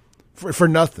for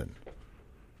nothing.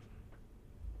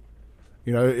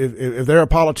 You know, if they're a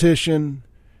politician,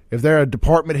 if they're a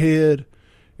department head,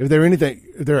 if they're anything,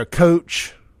 if they're a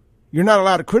coach, you're not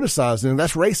allowed to criticize them.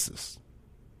 That's racist.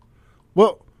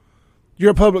 Well,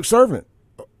 you're a public servant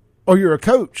or you're a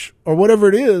coach or whatever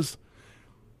it is.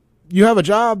 You have a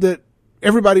job that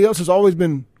everybody else has always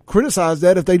been criticized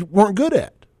at if they weren't good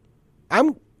at.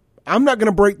 I'm not going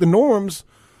to break the norms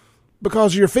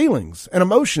because of your feelings and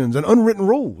emotions and unwritten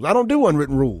rules. I don't do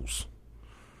unwritten rules.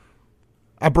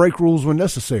 I break rules when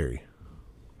necessary.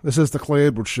 This is the Clay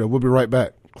Edwards Show. We'll be right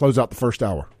back. Close out the first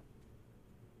hour.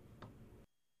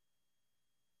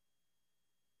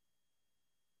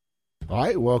 All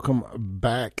right, welcome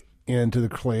back into the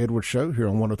Clay Edwards Show here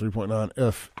on 103.9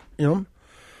 FM.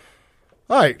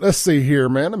 All right, let's see here,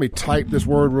 man. Let me type this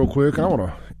word real quick. I want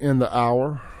to end the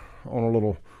hour on a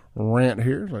little rant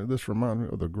here. Like, this reminds me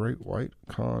of the Great White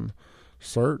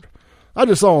Concert. I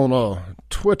just saw on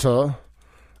Twitter,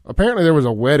 apparently there was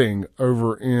a wedding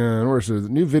over in, where is it? A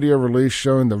new video release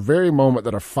showing the very moment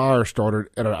that a fire started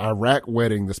at an Iraq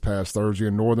wedding this past Thursday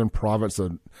in northern province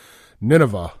of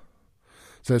Nineveh.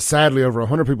 Says sadly over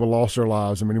 100 people lost their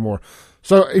lives and many more.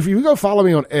 So if you go follow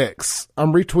me on X,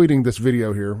 I'm retweeting this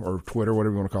video here, or Twitter,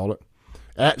 whatever you want to call it,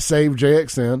 at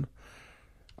SaveJXN.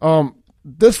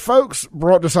 This folks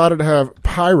decided to have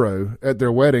pyro at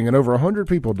their wedding, and over 100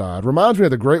 people died. Reminds me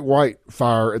of the Great White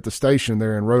Fire at the station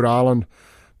there in Rhode Island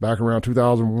back around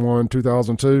 2001,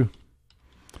 2002.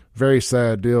 Very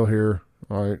sad deal here.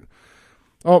 All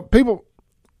right. People,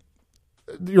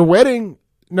 your wedding,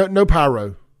 no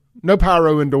pyro. No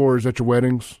pyro indoors at your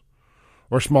weddings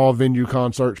or small venue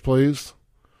concerts, please.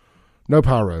 No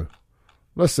pyro.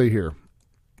 Let's see here.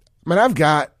 Man, I've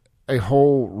got a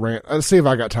whole rant. Let's see if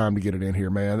I got time to get it in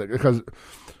here, man. Because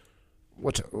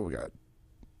we got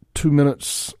 2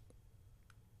 minutes.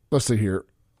 Let's see here.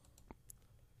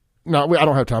 No, I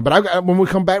don't have time. But when we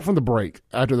come back from the break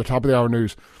after the top of the hour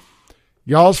news,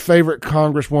 y'all's favorite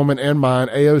Congresswoman and mine,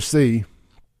 AOC,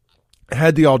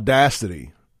 had the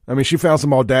audacity. I mean, she found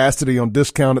some audacity on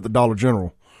discount at the Dollar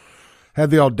General. Had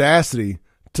the audacity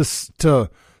to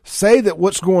say that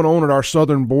what's going on at our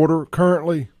southern border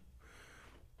currently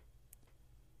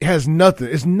is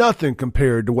nothing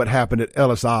compared to what happened at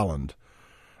Ellis Island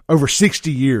over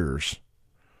 60 years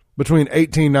between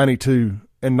 1892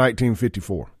 and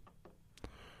 1954.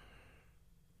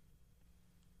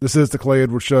 This is the Clay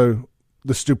Edwards Show.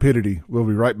 The stupidity. We'll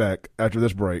be right back after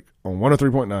this break on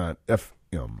 103.9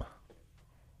 FM.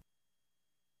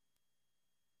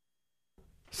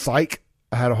 Psych,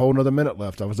 I had a whole nother minute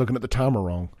left. I was looking at the timer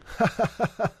wrong.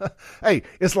 Hey,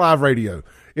 it's live radio.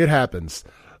 It happens.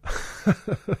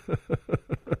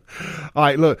 All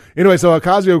right, look. Anyway, so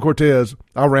Ocasio-Cortez,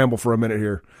 I'll ramble for a minute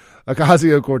here.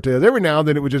 Ocasio-Cortez, every now and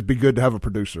then it would just be good to have a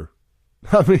producer.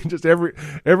 I mean, just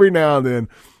every now and then.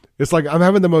 It's like I'm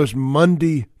having the most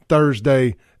Monday,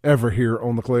 Thursday ever here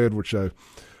on the Clay Edwards Show.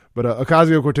 But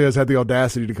Ocasio-Cortez had the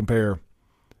audacity to compare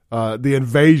the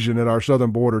invasion at our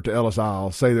southern border to Ellis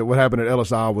Isle, say that what happened at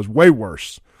Ellis Isle was way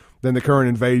worse than the current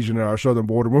invasion at our southern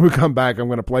border. When we come back, I'm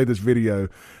going to play this video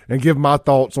and give my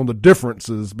thoughts on the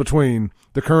differences between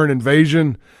the current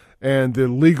invasion and the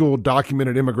legal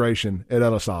documented immigration at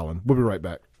Ellis Island. We'll be right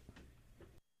back.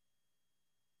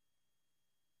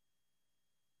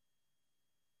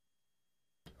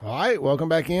 All right, welcome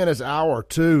back in. It's hour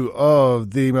 2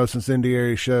 of the most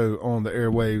incendiary show on the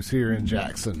airwaves here in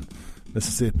Jackson,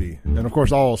 Mississippi, and, of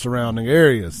course, all surrounding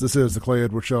areas. This is the Clay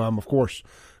Edwards Show. I'm, of course,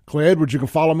 Clay Edwards. You can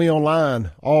follow me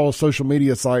online, all social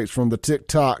media sites from the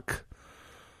TikTok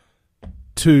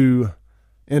to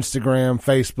Instagram,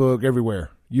 Facebook, everywhere,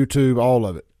 YouTube, all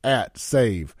of it, at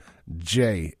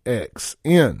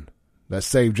SaveJXN. That's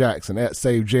Save Jackson, at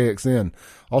SaveJXN.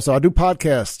 Also, I do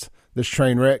podcast this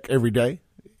train wreck every day.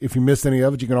 If you missed any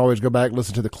of it, you can always go back and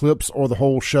listen to the clips or the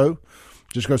whole show.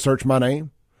 Just go search my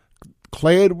name,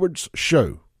 Clay Edwards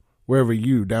Show, wherever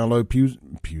you download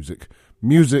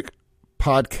music,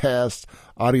 podcasts,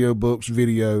 audiobooks,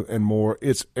 video, and more.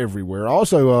 It's everywhere. I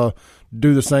also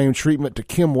do the same treatment to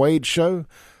Kim Wade's show.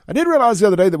 I did realize the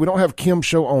other day that we don't have Kim's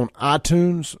show on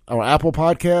iTunes or Apple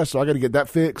Podcasts, so I got to get that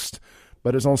fixed.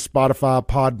 But it's on Spotify,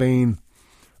 Podbean,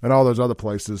 and all those other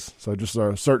places. So just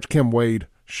search Kim Wade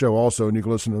Show also, and you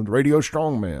can listen to the Radio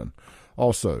Strongman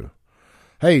also.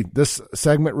 Hey, this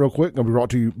segment real quick going to be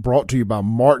brought to you by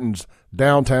Martin's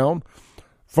Downtown.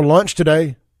 For lunch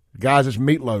today, guys, it's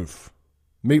meatloaf.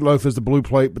 Meatloaf is the blue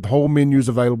plate, but the whole menu is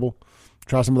available.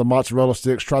 Try some of the mozzarella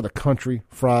sticks. Try the country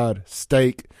fried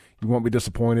steak. You won't be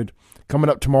disappointed. Coming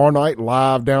up tomorrow night,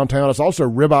 live downtown. It's also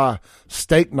ribeye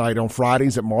steak night on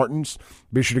Fridays at Martin's.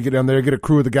 Be sure to get down there, get a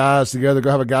crew of the guys together.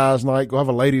 Go have a guys' night. Go have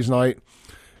a ladies' night.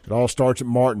 It all starts at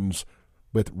Martin's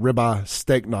with ribeye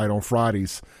steak night on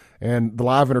Fridays. And the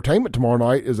live entertainment tomorrow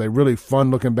night is a really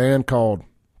fun-looking band called,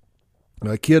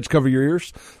 kids cover your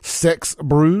ears, Sex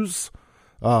Brews.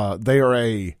 They are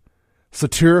a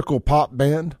satirical pop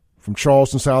band from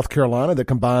Charleston, South Carolina that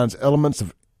combines elements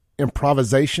of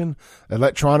improvisation,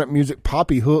 electronic music,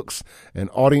 poppy hooks, and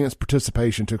audience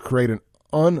participation to create an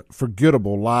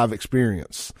unforgettable live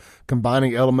experience,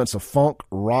 combining elements of funk,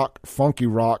 rock, funky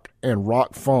rock, and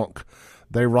rock funk.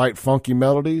 They write funky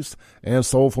melodies and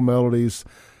soulful melodies.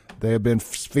 They have been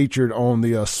featured on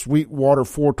the Sweetwater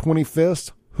 420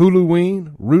 Fest,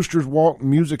 Huluween, Roosters Walk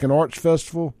Music and Arts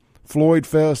Festival, Floyd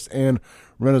Fest, and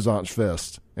Renaissance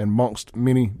Fest, and amongst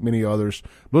many, many others.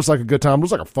 Looks like a good time.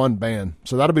 Looks like a fun band.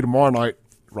 So that'll be tomorrow night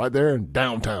right there in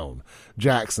downtown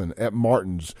Jackson at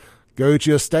Martin's. Go eat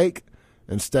you a steak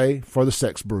and stay for the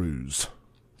Sex Brews.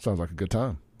 Sounds like a good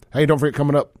time. Hey, don't forget,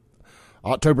 coming up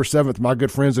October 7th, my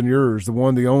good friends and yours, the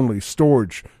one, the only,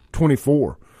 Storage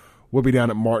 24, will be down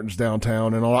at Martin's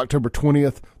downtown. And on October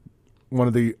 20th, one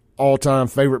of the all-time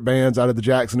favorite bands out of the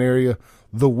Jackson area,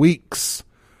 The Weeks,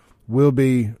 will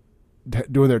be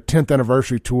doing their 10th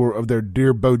anniversary tour of their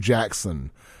Dear Bo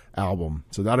Jackson album.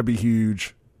 So that'll be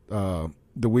huge. The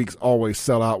Weeks always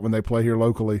sell out when they play here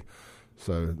locally.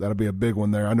 So that'll be a big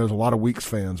one there. I know there's a lot of Weeks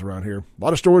fans around here. A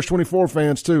lot of Storage 24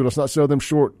 fans, too. Let's not sell them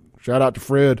short. Shout out to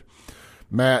Fred,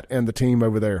 Matt, and the team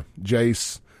over there,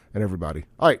 Jace, and everybody.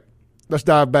 All right, let's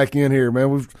dive back in here,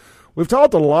 man. We've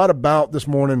talked a lot about this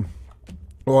morning,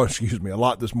 a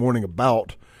lot this morning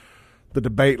about the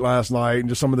debate last night and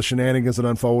just some of the shenanigans that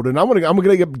unfolded. And I'm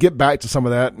gonna get back to some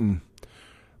of that. And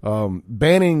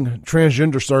banning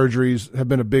transgender surgeries have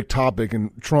been a big topic,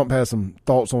 and Trump has some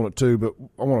thoughts on it too. But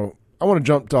I want to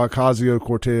jump to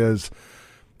Ocasio-Cortez,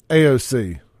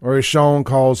 AOC, or as Sean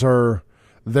calls her,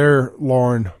 their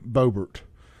Lauren Boebert.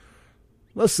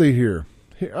 Let's see here.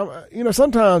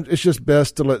 Sometimes it's just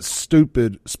best to let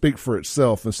stupid speak for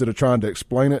itself instead of trying to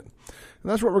explain it.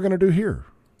 And that's what we're going to do here.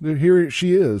 Here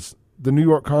she is, the New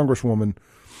York Congresswoman,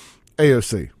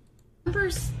 AOC.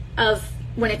 Numbers of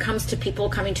when it comes to people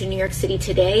coming to New York City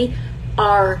today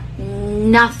are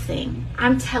nothing.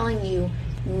 I'm telling you,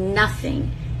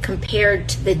 nothing compared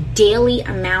to the daily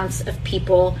amounts of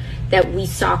people that we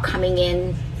saw coming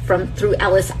in through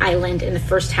Ellis Island in the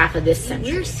first half of this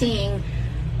century. We're seeing,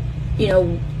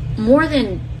 more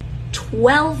than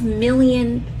 12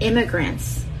 million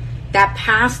immigrants that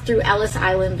passed through Ellis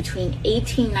Island between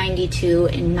 1892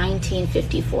 and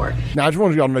 1954. Now, I just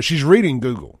want y'all to know, she's reading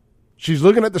Google. She's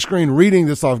looking at the screen, reading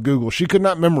this off Google. She could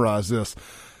not memorize this.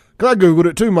 Because I Googled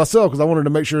it too myself because I wanted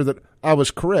to make sure that I was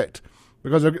correct.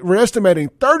 Because we're estimating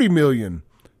 30 million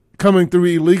coming through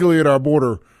illegally at our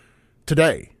border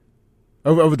today.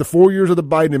 Over the 4 years of the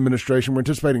Biden administration, we're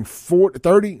anticipating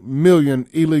 30 million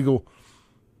illegal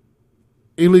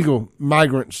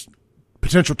migrants,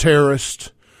 potential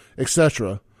terrorists,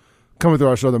 etc., coming through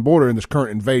our southern border in this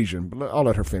current invasion. But I'll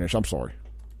let her finish. I'm sorry.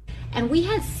 And we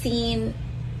had seen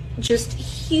just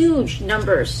huge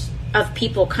numbers of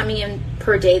people coming in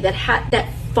per day that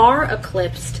far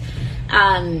eclipsed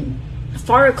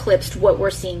what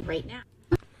we're seeing right now.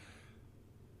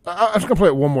 I'm just going to play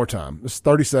it one more time. It's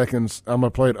 30 seconds. I'm going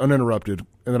to play it uninterrupted,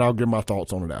 and then I'll give my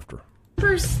thoughts on it after.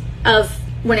 Numbers of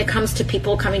when it comes to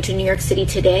people coming to New York City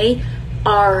today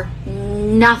are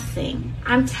nothing.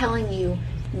 I'm telling you,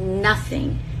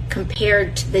 nothing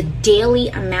compared to the daily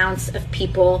amounts of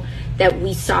people that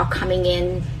we saw coming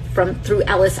in through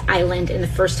Ellis Island in the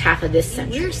first half of this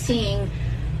century. We're seeing,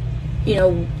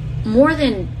 more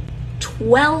than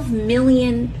 12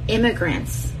 million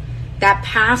immigrants that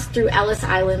passed through Ellis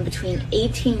Island between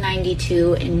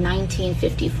 1892 and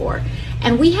 1954.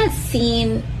 And we had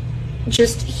seen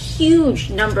just huge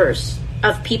numbers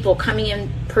of people coming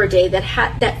in per day that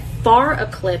far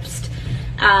eclipsed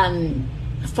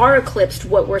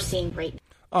what we're seeing right now.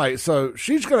 All right, so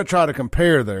she's going to try to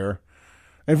compare there.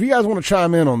 And if you guys want to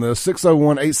chime in on this,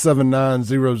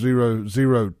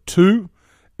 601-879-0002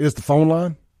 is the phone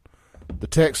line. The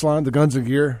text line, the Guns and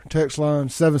Gear text line,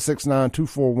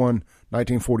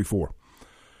 769-241-1944.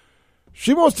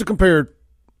 She wants to compare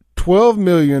 12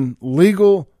 million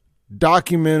legal,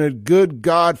 documented, good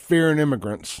God-fearing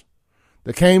immigrants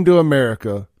that came to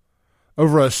America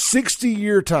over a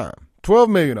 60-year time. 12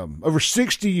 million of them, over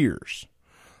 60 years.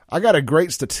 I got a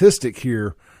great statistic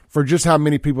here for just how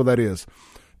many people that is.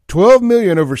 12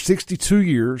 million over 62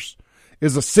 years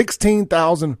is a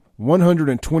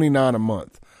 16,129 a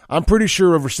month. I'm pretty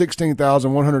sure over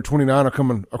 16,129 are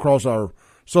coming across our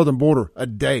southern border a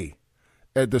day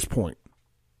at this point.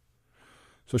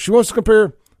 So she wants to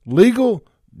compare legal,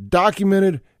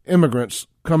 documented immigrants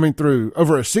coming through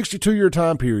over a 62-year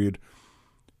time period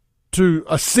to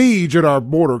a siege at our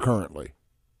border currently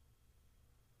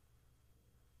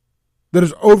that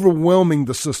is overwhelming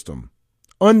the system,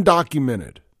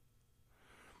 undocumented.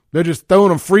 They're just throwing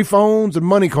them free phones and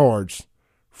money cards.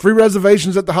 Free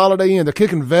reservations at the Holiday Inn. They're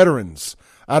kicking veterans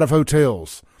out of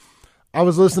hotels. I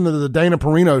was listening to the Dana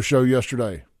Perino show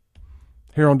yesterday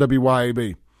here on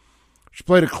WYAB. She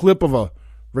played a clip of a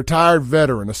retired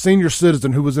veteran, a senior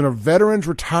citizen who was in a veteran's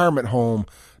retirement home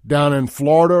down in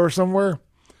Florida or somewhere.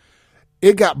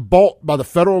 It got bought by the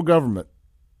federal government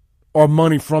or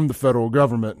money from the federal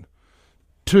government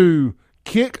to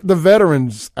kick the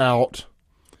veterans out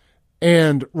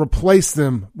and replace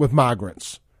them with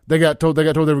migrants. They got told they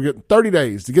were getting 30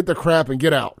 days to get their crap and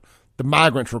get out. The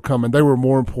migrants were coming. They were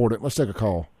more important. Let's take a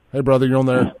call. Hey, brother, you're on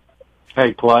there.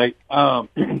 Hey, Clay.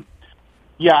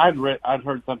 Yeah, I'd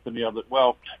heard something the other.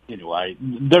 Well, anyway,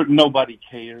 nobody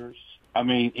cares. I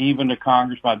mean, even the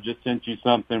congressman, I just sent you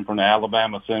something from the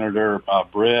Alabama Senator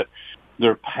Britt.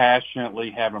 They're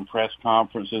passionately having press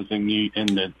conferences in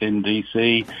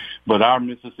D.C., but our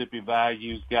Mississippi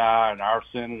Values guy and our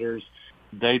senators,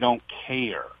 they don't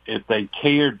care. If they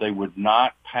cared, they would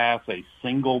not pass a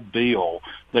single bill.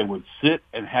 They would sit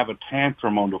and have a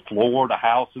tantrum on the floor of the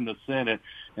House and the Senate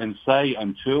and say,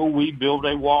 until we build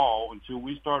a wall, until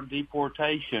we start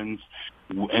deportations,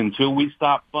 until we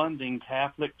stop funding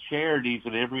Catholic charities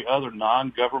and every other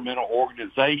non-governmental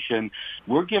organization,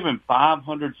 we're giving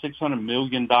 $500, $600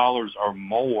 million or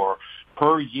more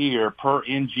per year per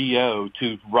NGO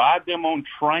to ride them on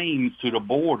trains to the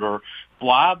border,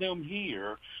 fly them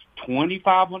here.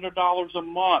 $2,500 a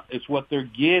month is what they're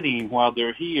getting while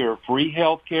they're here. Free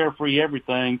health care, free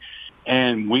everything.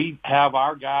 And we have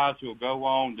our guys who will go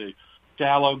on the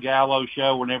Shallow Gallo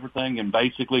show and everything and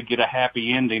basically get a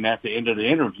happy ending at the end of the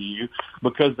interview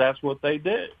because that's what they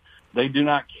do. They do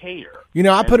not care. You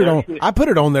know, I put it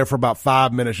on there for about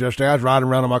 5 minutes yesterday. I was riding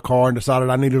around in my car and decided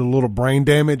I needed a little brain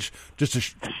damage just to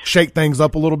shake things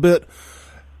up a little bit.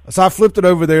 So I flipped it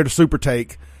over there to Super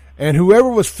Take, and whoever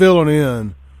was filling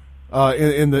in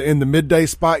the midday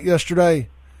spot yesterday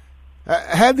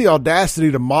had the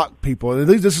audacity to mock people. At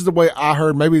least this is the way I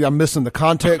heard. Maybe I'm missing the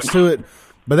context to it,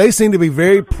 but they seem to be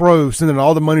very pro sending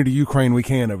all the money to Ukraine we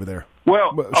can over there.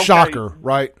 Well, okay. Shocker,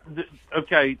 right?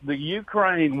 The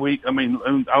Ukraine,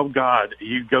 oh God,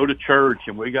 you go to church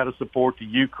and we got to support the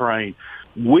Ukraine.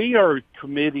 We are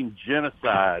committing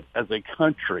genocide as a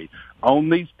country on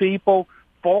these people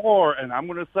and I'm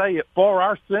going to say it, for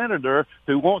our senator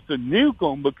who wants to nuke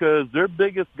them because their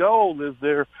biggest goal is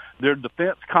their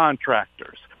defense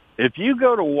contractors. If you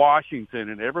go to Washington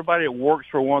and everybody that works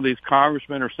for one of these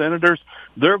congressmen or senators,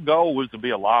 their goal was to be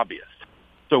a lobbyist.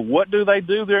 So what do they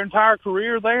do their entire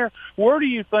career there? Where do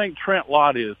you think Trent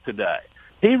Lott is today?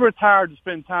 He retired to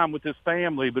spend time with his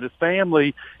family, but his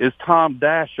family is Tom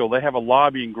Daschle. They have a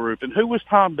lobbying group. And who was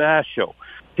Tom Daschle?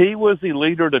 He was the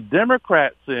leader of the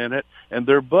Democrat Senate and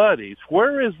their buddies.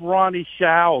 Where is Ronnie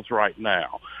Shouls right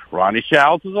now? Ronnie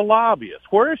Shouls is a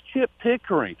lobbyist. Where is Chip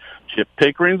Pickering? Chip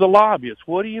Pickering's a lobbyist.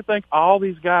 What do you think all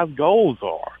these guys' goals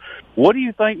are? What do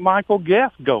you think Michael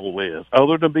Guest's goal is,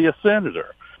 other than be a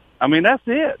senator? I mean, that's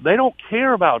it. They don't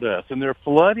care about us, and they're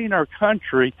flooding our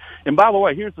country. And by the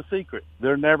way, here's the secret.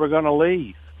 They're never going to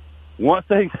leave.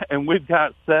 And we've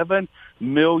got 7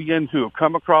 million who have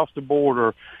come across the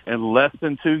border in less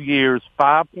than 2 years.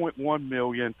 5.1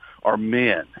 million are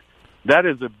men. That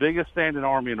is the biggest standing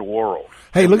army in the world.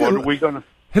 Hey, and look what at are we going to?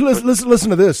 Hey, listen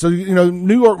to this. So,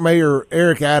 New York Mayor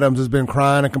Eric Adams has been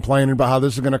crying and complaining about how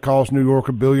this is going to cost New York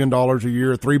 $1 billion a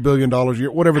year, $3 billion a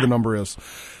year, whatever the number is.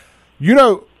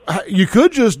 You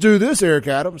could just do this, Eric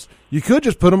Adams. You could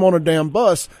just put them on a damn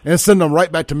bus and send them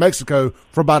right back to Mexico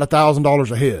for about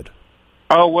 $1,000 a head.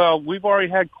 Oh, well, we've already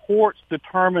had courts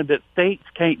determine that states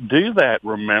can't do that,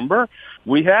 remember?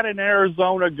 We had an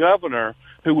Arizona governor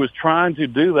who was trying to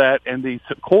do that, and the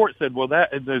court said,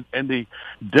 and the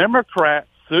Democrats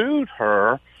sued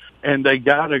her, and they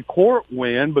got a court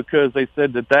win because they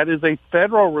said that is a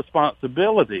federal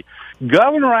responsibility.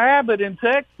 Governor Abbott in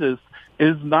Texas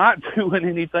is not doing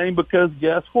anything because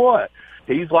guess what?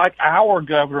 He's like our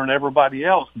governor and everybody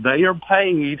else. They are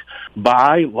paid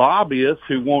by lobbyists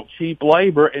who want cheap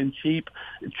labor and cheap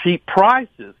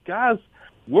prices. Guys,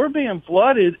 we're being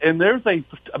flooded, and there's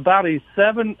about a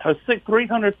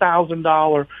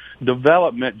 $300,000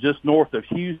 development just north of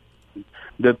Houston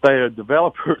that the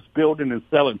developers building and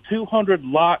selling 200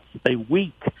 lots a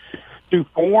week to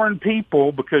foreign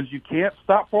people because you can't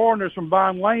stop foreigners from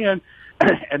buying land.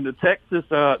 And the Texas,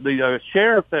 the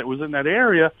sheriff that was in that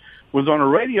area was on a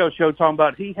radio show talking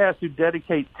about he has to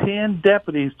dedicate 10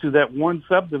 deputies to that one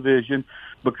subdivision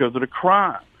because of the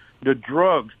crime, the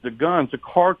drugs, the guns. The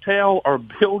cartel are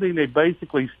building a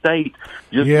basically state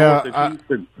just north of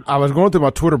Houston. I was going through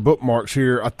my Twitter bookmarks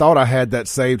here. I thought I had that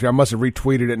saved. I must have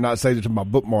retweeted it and not saved it to my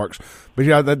bookmarks. But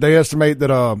yeah, they estimate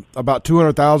that about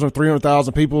 200,000,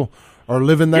 300,000 people are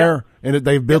living there, and that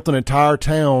they've built an entire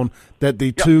town that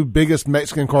the two biggest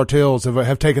Mexican cartels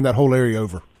have taken that whole area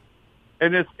over.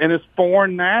 And it's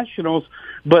foreign nationals.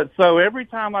 But so every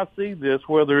time I see this,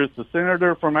 whether it's the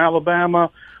senator from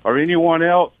Alabama or anyone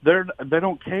else, they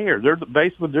don't care.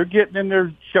 They're getting in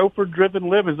their chauffeur-driven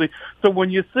limousines. So when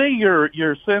you see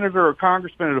your senator or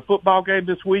congressman at a football game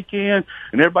this weekend,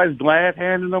 and everybody's glad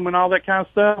handing them and all that kind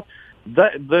of stuff,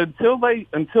 until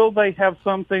they have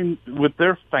something with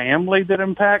their family that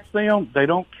impacts them, they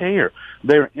don't care.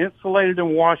 They're insulated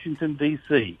in Washington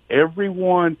D.C.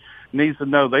 Everyone needs to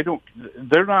know they're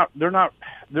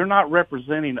not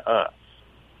representing us.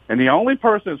 And the only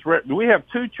person we have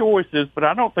two choices, but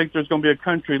I don't think there's going to be a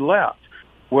country left,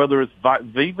 whether it's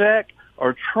Vivek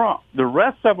or Trump. The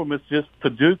rest of them is just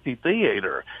Paducah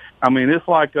theater. I mean, it's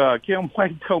like Kim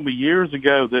Wayne told me years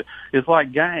ago that it's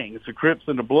like gangs, the Crips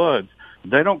and the Bloods.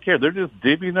 They don't care. They're just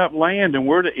divvying up land, and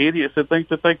we're the idiots that think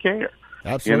that they care.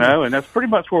 Absolutely. And that's pretty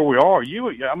much where we are.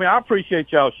 I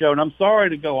appreciate y'all's show, and I'm sorry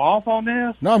to go off on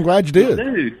this. No, I'm glad you did.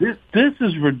 Dude, this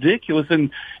is ridiculous.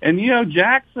 And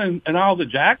Jackson and all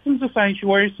Jackson's a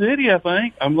sanctuary city, I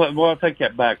think. I'll take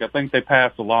that back. I think they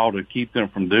passed a law to keep them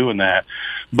from doing that.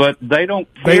 But they don't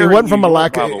care.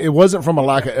 It wasn't from a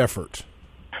lack of effort.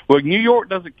 Well, New York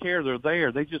doesn't care. They're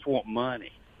there. They just want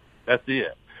money. That's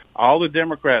it. All the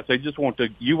Democrats, they just want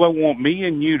me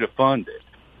and you to fund it.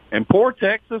 And poor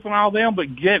Texas and all them,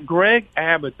 but get Greg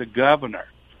Abbott, the governor.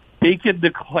 He could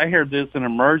declare this an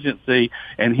emergency,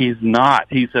 and he's not.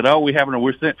 He said,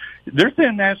 they're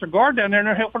sending National Guard down there, and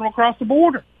they're helping them across the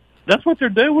border. That's what they're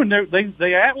doing.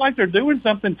 They act like they're doing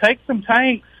something. Take some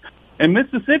tanks. And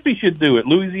Mississippi should do it.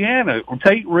 Louisiana, or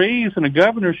Tate Reeves and the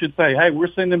governor should say, hey,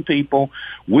 we're sending people.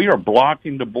 We are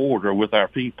blocking the border with our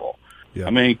people. Yeah.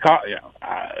 I mean,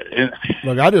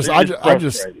 look, I just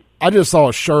saw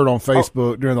a shirt on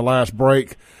Facebook during the last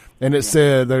break, and it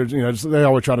said, they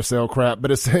always try to sell crap,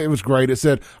 but it was great. It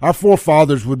said, our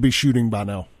forefathers would be shooting by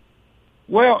now.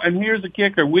 Well, and here's the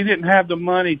kicker. We didn't have the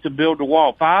money to build a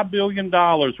wall. $5 billion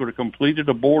would have completed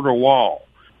a border wall.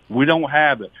 We don't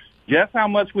have it. Guess how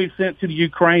much we've sent to the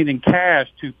Ukraine in cash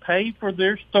to pay for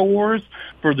their stores,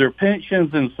 for their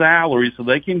pensions and salaries so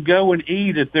they can go and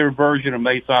eat at their version of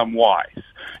Maison Weiss.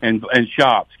 and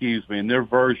shop, and their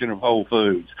version of Whole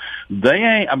Foods. They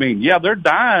ain't, I mean, yeah, they're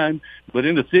dying, but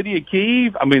in the city of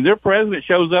Kyiv, I mean, their president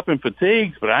shows up in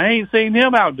fatigues, but I ain't seen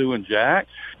him out doing jack.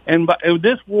 And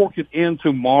this war could end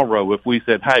tomorrow if we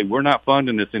said, hey, we're not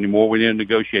funding this anymore. We need a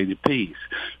negotiated peace.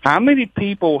 How many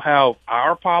people have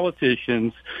our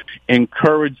politicians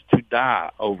encouraged to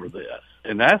die over this?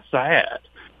 And that's sad.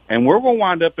 And we're going to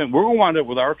wind up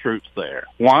with our troops there.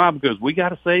 Why? Because we got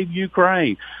to save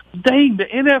Ukraine. Dang, the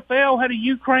NFL had a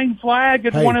Ukraine flag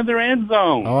at one of their end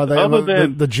zones. Oh,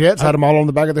 the Jets had them all on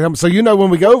the back of their helmet. So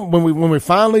when we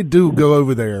finally do go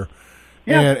over there,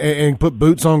 and put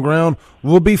boots on ground,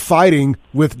 we'll be fighting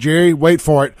with, Jerry, wait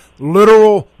for it,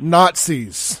 literal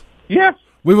Nazis. Yes.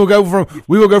 We will go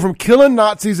from killing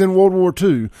Nazis in World War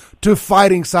II to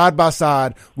fighting side by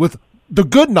side with the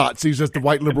good Nazis, as the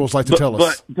white liberals like to tell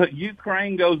us. But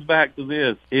Ukraine goes back to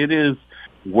this. It is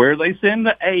where they send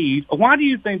the aid. Why do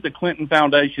you think the Clinton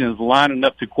Foundation is lining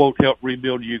up to, quote, help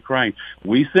rebuild Ukraine?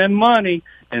 We send money,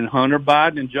 and Hunter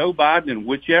Biden and Joe Biden and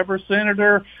whichever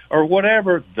senator or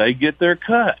whatever, they get their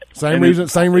cut. Same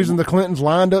reason the Clintons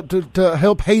lined up to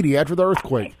help Haiti after the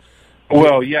earthquake.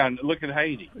 Well, yeah, look at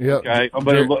Haiti. Yep. Okay,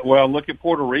 but look at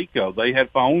Puerto Rico. They had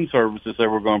phone services they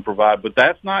were going to provide, but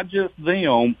that's not just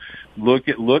them. Look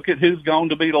at who's going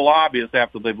to be the lobbyists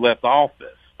after they've left office.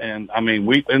 And I mean,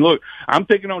 look, I'm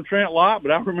picking on Trent Lott,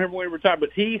 but I remember when he retired.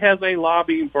 But he has a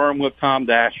lobbying firm with Tom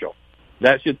Daschle.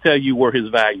 That should tell you where his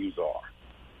values are.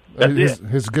 That's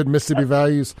his good Mississippi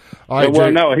values.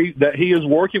 No, he is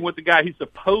working with the guy he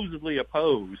supposedly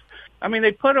opposed. I mean,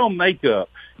 they put on makeup,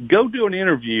 go do an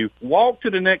interview, walk to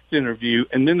the next interview,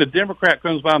 and then the Democrat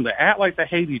comes by and they act like they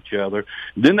hate each other.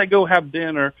 Then they go have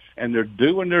dinner, and they're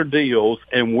doing their deals,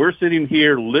 and we're sitting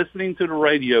here listening to the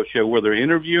radio show where they're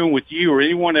interviewing with you or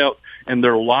anyone else, and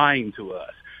they're lying to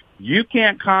us. You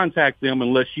can't contact them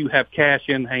unless you have cash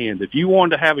in hand. If you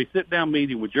want to have a sit-down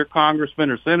meeting with your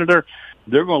congressman or senator,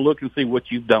 they're going to look and see what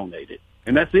you've donated.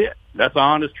 And that's it. That's the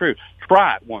honest truth.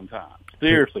 Try it one time.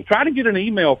 Seriously. Try to get an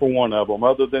email from one of them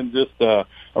other than just a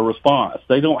response.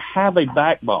 They don't have a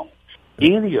backbone,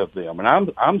 any of them.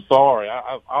 And I'm sorry.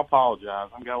 I apologize.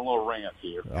 I've got a little rant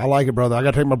here. I like it, brother. I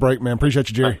got to take my break, man. Appreciate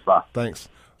you, Jerry. Thanks, bye. Thanks.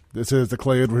 This is the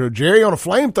Clay Edwards Show. Jerry on a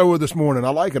flamethrower this morning. I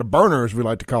like it. A burner, as we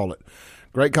like to call it.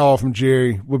 Great call from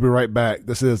Jerry. We'll be right back.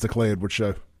 This is the Clay Edwards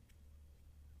Show.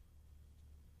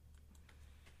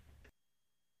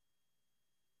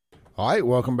 All right,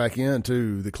 welcome back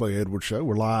into the Clay Edwards Show.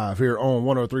 We're live here on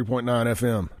 103.9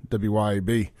 FM,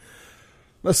 WYAB.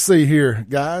 Let's see here,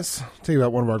 guys. Tell you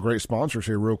about one of our great sponsors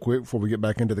here real quick before we get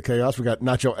back into the chaos. We got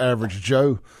Not Your Average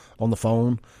Joe on the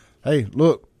phone. Hey,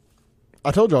 look,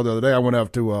 I told y'all the other day I went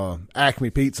out to Acme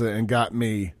Pizza and got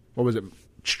me, what was it,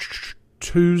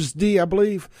 Tuesday, I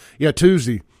believe? Yeah,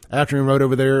 Tuesday. Afternoon rode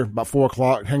over there about 4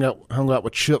 o'clock, hung out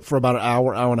with Chip for about an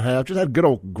hour and a half. Just had a good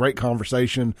old great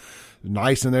conversation.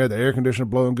 Nice in there, the air conditioner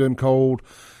blowing good and cold.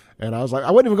 And I was like, I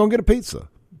wasn't even going to get a pizza.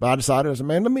 But I decided, I said,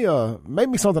 man, let me make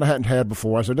me something I hadn't had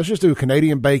before. I said, let's just do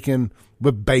Canadian bacon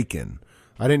with bacon.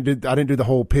 I didn't do the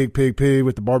whole pig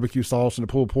with the barbecue sauce and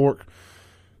the pulled pork.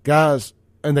 Guys,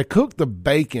 and they cooked the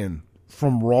bacon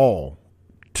from raw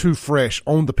to fresh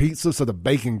on the pizza, so the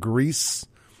bacon grease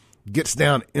gets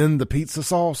down in the pizza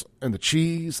sauce and the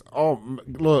cheese. Oh,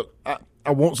 look,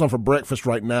 I want some for breakfast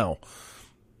right now.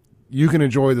 You can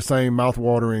enjoy the same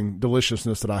mouth-watering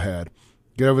deliciousness that I had.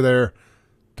 Get over there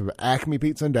to Acme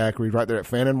Pizza and Daiquiri, right there at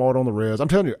Fan and Mart on the Res. I'm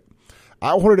telling you,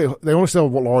 they only sell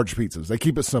large pizzas. They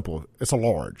keep it simple. It's a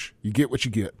large. You get what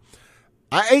you get.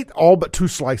 I ate all but 2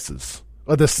 slices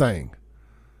of this thing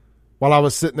while I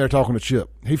was sitting there talking to Chip.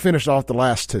 He finished off the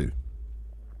last 2.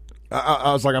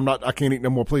 I was like, I can't eat no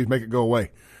more. Please make it go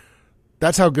away.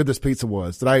 That's how good this pizza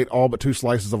was, that I ate all but 2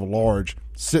 slices of a large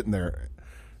sitting there.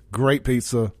 Great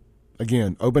pizza.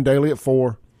 Again, open daily at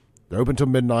 4. They're open till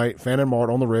midnight. Fan and Mart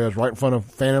on the Res, right in front of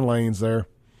Fan and Lanes there.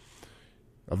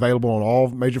 Available on all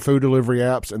major food delivery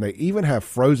apps. And they even have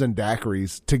frozen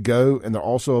daiquiris to go, and they're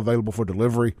also available for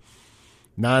delivery.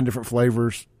 9 different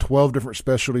flavors, 12 different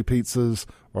specialty pizzas.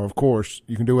 Or, of course,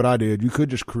 you can do what I did. You could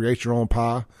just create your own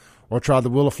pie or try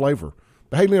the Wheel of Flavor.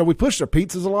 But, hey, we push their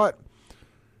pizzas a lot.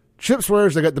 Chip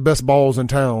swears they got the best balls in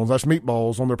town. That's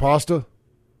meatballs on their pasta.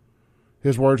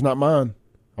 His words, not mine.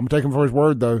 I'm going to take him for his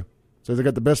word, though. Says they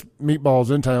got the best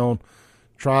meatballs in town.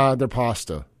 Try their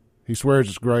pasta. He swears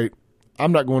it's great.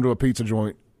 I'm not going to a pizza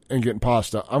joint and getting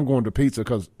pasta. I'm going to pizza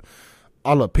because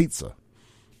I love pizza.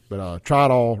 But try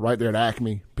it all right there at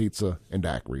Acme Pizza and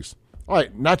Daiquiris. All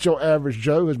right, Not Your Average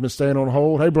Joe has been staying on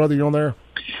hold. Hey, brother, you on there?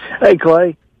 Hey,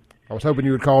 Clay. I was hoping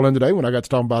you would call in today when I got to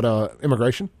talk about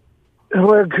immigration.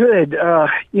 Well, good.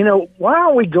 Why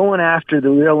aren't we going after the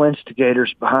real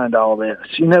instigators behind all this?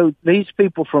 These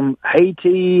people from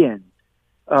Haiti and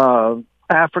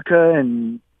Africa,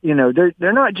 and they're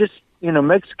not just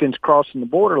Mexicans crossing the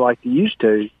border like they used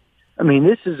to. I mean,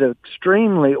 this is an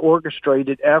extremely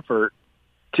orchestrated effort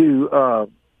to.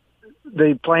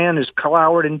 The plan is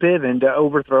Cloward and Piven to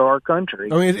overthrow our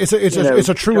country. I mean, it's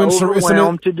a true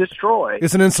insurrection to destroy.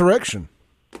 It's an insurrection,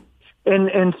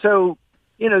 and so.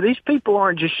 These people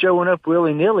aren't just showing up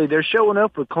willy-nilly. They're showing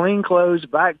up with clean clothes,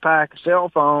 backpack, cell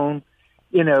phone.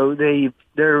 The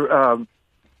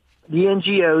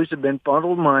NGOs have been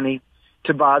funneled money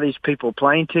to buy these people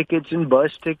plane tickets and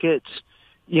bus tickets,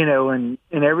 and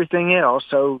everything else.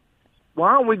 So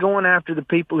why aren't we going after the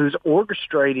people who's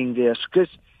orchestrating this? Because,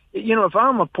 if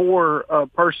I'm a poor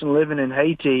person living in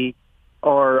Haiti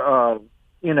or,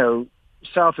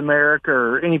 South America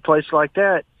or any place like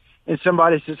that, and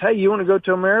somebody says, "Hey, you want to go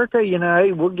to America?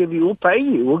 Hey, we'll pay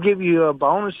you. We'll give you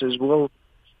bonuses. We'll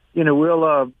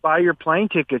buy your plane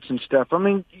tickets and stuff." I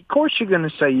mean, of course you're going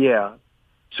to say yeah.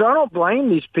 So I don't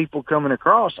blame these people coming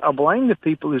across. I blame the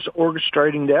people who's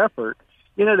orchestrating the effort.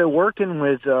 They're working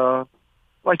with,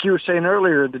 like you were saying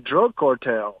earlier, the drug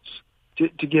cartels to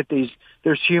get these.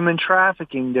 There's human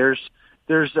trafficking. There's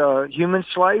human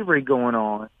slavery going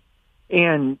on,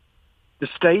 and the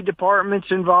State Department's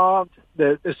involved.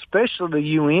 Especially the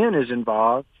UN is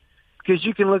involved, because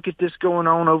you can look at this going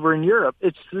on over in Europe.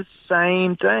 It's the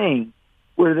same thing,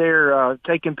 where they're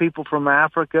taking people from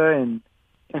Africa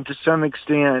and to some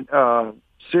extent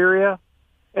Syria,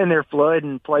 and they're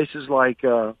flooding places like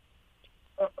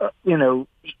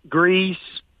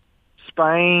Greece,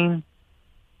 Spain,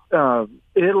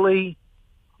 Italy.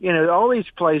 All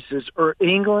these places, or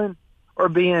England, are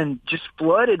being just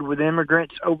flooded with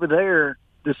immigrants over there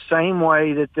the same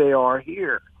way that they are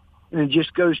here. And it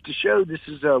just goes to show this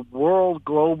is a world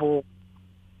global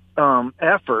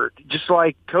effort, just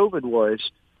like COVID was.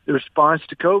 The response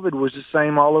to COVID was the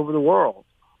same all over the world.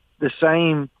 The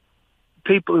same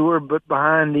people who were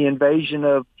behind the invasion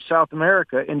of South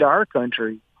America into our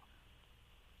country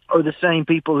are the same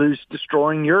people who's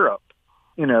destroying Europe.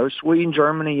 Sweden,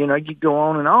 Germany, you could go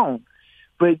on and on.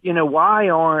 But, why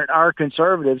aren't our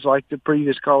conservatives, like the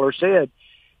previous caller said,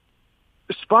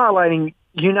 spotlighting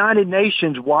United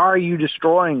Nations? Why are you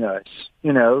destroying us?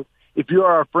 If you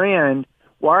are a friend,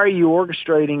 why are you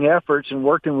orchestrating efforts and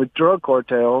working with drug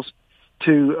cartels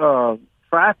to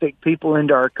traffic people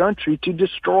into our country to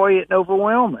destroy it and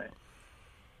overwhelm it?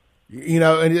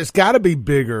 And it's got to be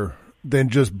bigger than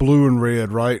just blue and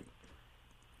red, right?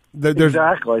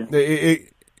 Exactly.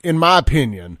 In my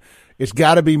opinion, it's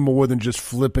got to be more than just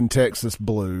flipping Texas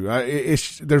blue.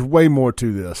 There's way more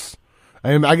to this.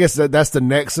 I guess that's the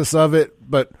nexus of it,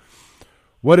 but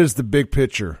what is the big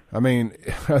picture? I mean,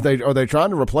 are they trying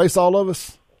to replace all of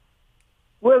us?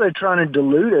 Well, they're trying to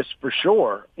dilute us for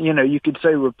sure. You could say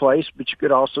replace, but you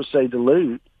could also say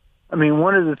dilute. I mean,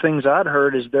 one of the things I'd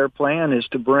heard is their plan is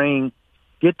to bring,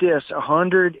 get this,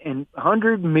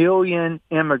 100 million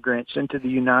immigrants into the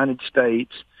United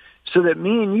States so that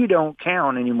me and you don't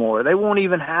count anymore. They won't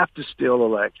even have to steal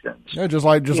elections. Yeah, just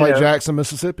like Jackson,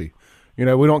 Mississippi. We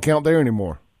don't count there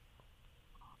anymore.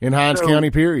 In Hinds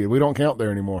County, period. We don't count there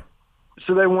anymore.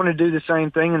 So they want to do the same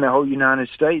thing in the whole United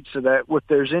States, so that if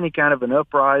there's any kind of an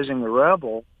uprising or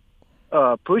rebel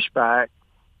pushback,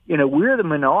 we're the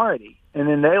minority. And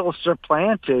then they'll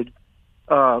supplanted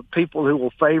people who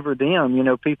will favor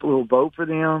them, people who will vote for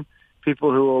them,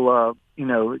 people who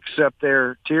will, accept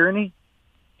their tyranny.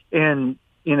 And,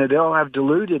 they'll have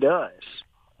diluted us,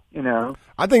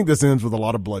 I think this ends with a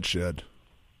lot of bloodshed.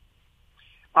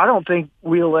 I don't think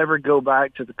we'll ever go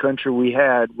back to the country we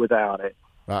had without it.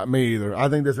 Me either. I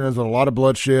think this ends with a lot of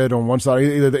bloodshed on one side.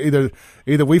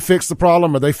 Either we fix the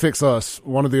problem or they fix us,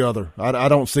 one or the other. I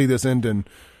don't see this ending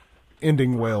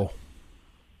well.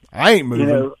 I ain't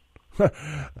moving.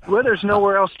 Well, there's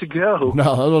nowhere else to go.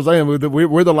 No, I was saying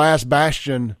we're the last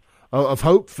bastion of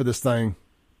hope for this thing.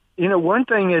 One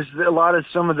thing is that a lot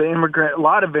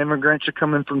of immigrants are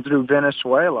coming through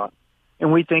Venezuela.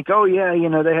 And we think, oh, yeah,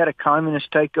 they had a communist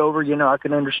takeover. I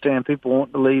can understand people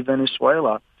wanting to leave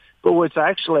Venezuela. But what's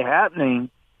actually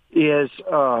happening is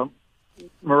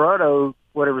Maduro,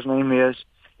 whatever his name is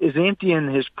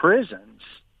emptying his prisons.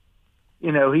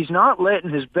 He's not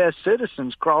letting his best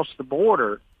citizens cross the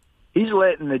border. He's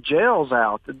letting the jails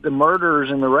out, the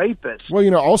murderers and the rapists.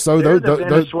 Well, also the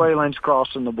Venezuelans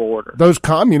crossing the border. Those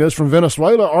communists from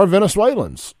Venezuela are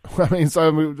Venezuelans. I mean,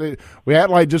 so we act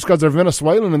like just because they're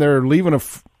Venezuelan and they're leaving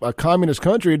a communist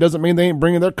country, it doesn't mean they ain't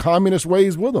bringing their communist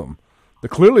ways with them.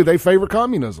 Clearly, they favor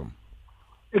communism.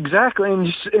 Exactly,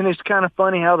 and it's kind of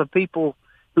funny how the people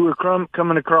who are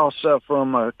coming across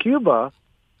from Cuba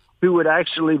who would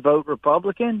actually vote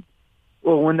Republican,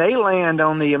 well, when they land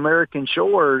on the American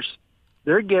shores,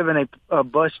 they're given a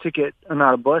bus ticket,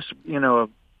 not a bus,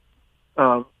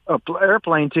 a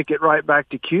airplane ticket right back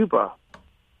to Cuba.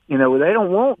 They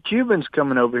don't want Cubans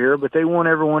coming over here, but they want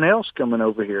everyone else coming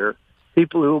over here,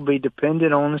 people who will be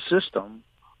dependent on the system.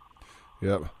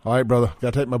 Yep. All right, brother.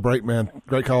 Got to take my break, man.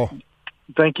 Great call.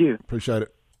 Thank you. Appreciate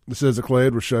it. This is the Clay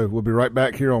Edwards Show. We'll be right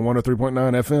back here on 103.9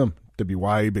 FM,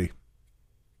 WYAB.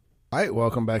 All right,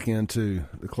 welcome back into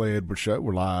the Clay Edwards Show.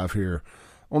 We're live here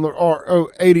on the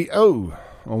RO80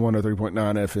 on 103.9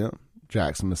 FM,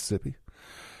 Jackson, Mississippi.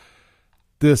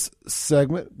 This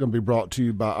segment going to be brought to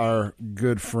you by our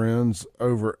good friends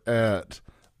over at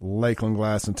Lakeland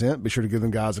Glass and Tint. Be sure to give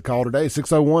them guys a call today,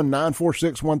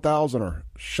 601-946-1000, or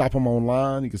shop them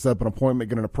online. You can set up an appointment,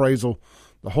 get an appraisal,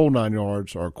 the whole 9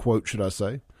 yards, or a quote, should I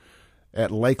say,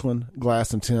 at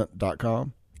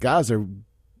LakelandGlassandTint.com. Guys,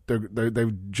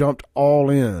 they've jumped all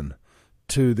in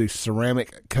to the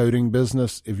ceramic coating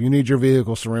business. If you need your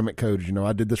vehicle ceramic coated,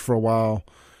 I did this for a while.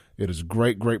 It is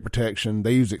great protection.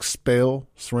 They use Expel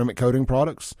ceramic coating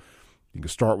products. You can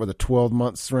start with a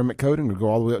 12-month ceramic coating or go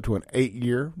all the way up to an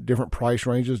 8-year, different price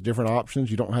ranges, different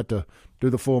options. You don't have to do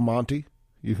the full Monty.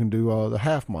 You can do the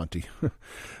half Monty,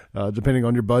 depending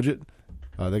on your budget.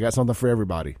 They got something for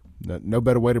everybody. No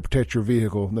better way to protect your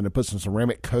vehicle than to put some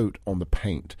ceramic coat on the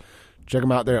paint. Check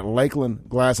them out there at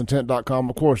LakelandGlassandTint.com.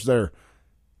 Of course,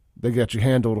 they got you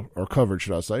handled, or covered,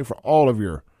 should I say, for all of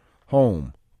your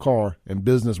home, car, and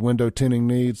business window tinting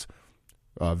needs,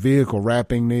 vehicle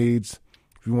wrapping needs.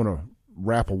 If you want to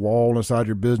wrap a wall inside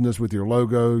your business with your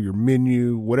logo, your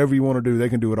menu, whatever you want to do, they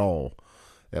can do it all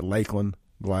at Lakeland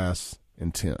Glass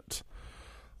and Tint.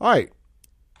 All right.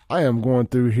 I am going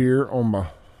through here on my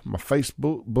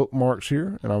Facebook bookmarks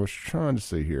here, and I was trying to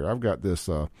see here. I've got this.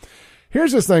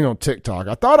 Here's this thing on TikTok.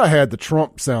 I thought I had the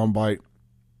Trump soundbite.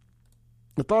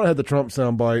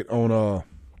 On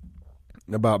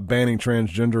about banning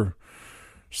transgender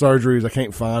surgeries. I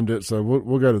can't find it, so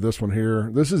we'll go to this one here.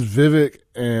 This is Vivek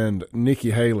and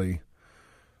Nikki Haley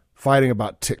fighting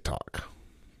about TikTok.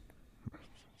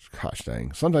 Gosh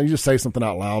dang. Sometimes you just say something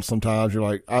out loud. Sometimes you're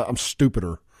like, I'm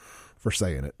stupider for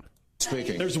saying it.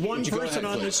 Speaking. There's one person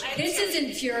on this. This is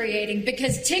infuriating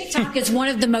because TikTok is one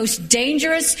of the most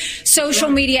dangerous social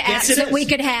media apps that we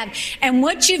could have. And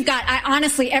what you've got, I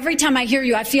honestly, every time I hear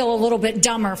you, I feel a little bit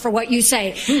dumber for what you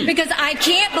say. Because I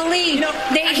can't believe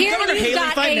that here you've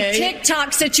got a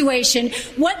TikTok situation.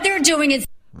 What they're doing is...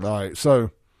 All right, so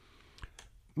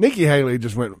Nikki Haley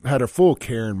just had her full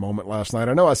Karen moment last night.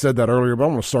 I know I said that earlier, but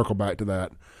I'm going to circle back to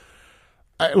that.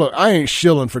 Look, I ain't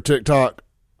shilling for TikTok,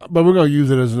 but we're going to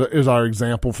use it as our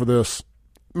example for this.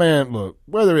 Man, look,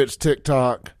 whether it's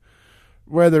TikTok,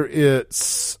 whether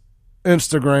it's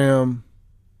Instagram,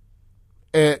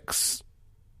 X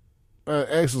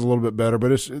is a little bit better, but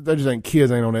they just ain't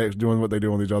kids ain't on X doing what they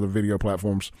do on these other video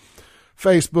platforms.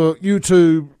 Facebook,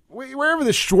 YouTube, wherever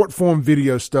the short form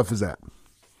video stuff is at.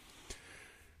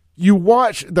 You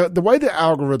watch the way the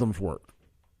algorithms work.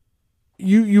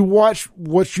 You watch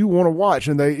what you want to watch,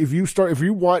 and if you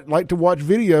like to watch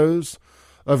videos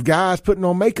of guys putting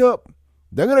on makeup,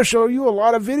 they're going to show you a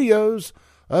lot of videos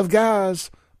of guys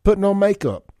putting on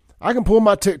makeup. I can pull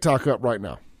my TikTok up right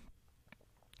now,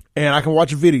 and I can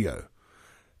watch a video,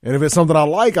 and if it's something I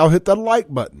like, I'll hit that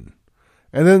like button,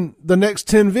 and then the next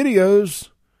 10 videos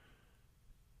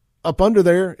up under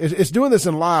there, it's doing this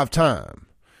in live time.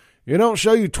 It don't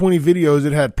show you 20 videos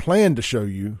it had planned to show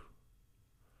you.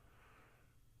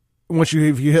 If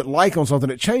you hit like on something,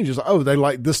 it changes. Oh, they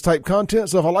like this type content.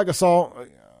 So if I like a song,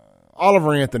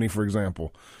 Oliver Anthony, for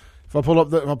example, if I pull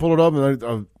it up and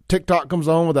a TikTok comes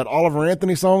on with that Oliver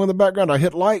Anthony song in the background, I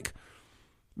hit like,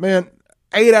 man,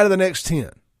 8 out of the next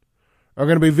 10 are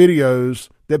going to be videos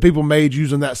that people made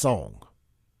using that song.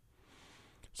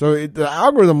 So the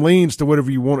algorithm leans to whatever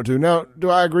you want it to. Now, do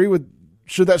I agree with,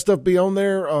 should that stuff be on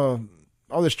there? All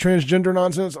this transgender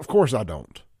nonsense? Of course I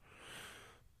don't.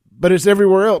 But it's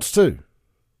everywhere else too.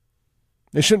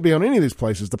 It shouldn't be on any of these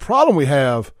places. The problem we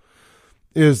have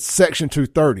is Section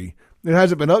 230. It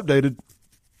hasn't been updated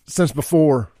since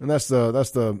before, and that's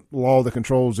the law that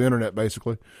controls the internet,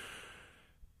 basically.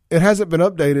 It hasn't been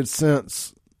updated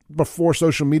since before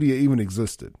social media even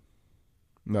existed.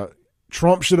 Now,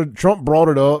 Trump brought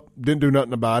it up, didn't do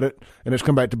nothing about it, and it's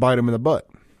come back to bite him in the butt.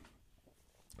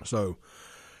 So,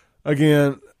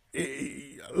 again,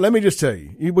 let me just tell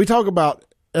you, we talk about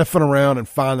effing around and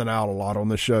finding out a lot on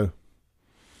this show.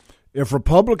 If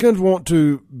Republicans want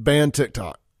to ban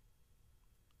TikTok,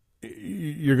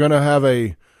 you're going to have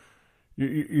a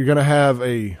you're going to have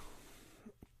a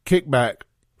kickback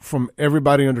from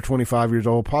everybody under 25 years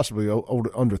old, possibly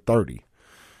under 30.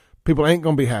 People ain't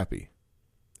going to be happy,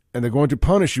 and they're going to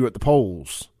punish you at the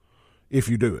polls if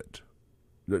you do it.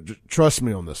 Trust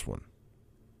me on this one.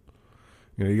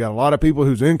 You got a lot of people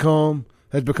whose income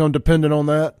has become dependent on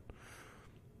that,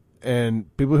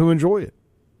 and people who enjoy it.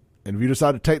 And if you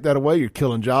decide to take that away, you're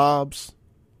killing jobs.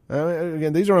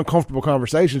 Again, these are uncomfortable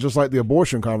conversations, just like the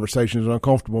abortion conversation is an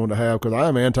uncomfortable one to have, because I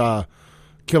am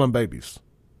anti-killing babies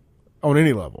on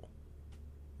any level,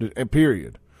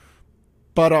 period.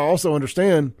 But I also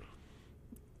understand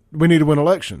we need to win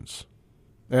elections.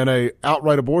 And a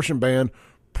outright abortion ban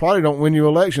probably don't win you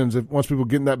elections if once people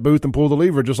get in that booth and pull the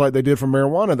lever, just like they did for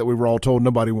marijuana that we were all told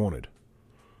nobody wanted.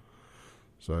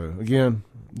 So, again,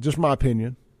 just my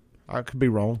opinion. I could be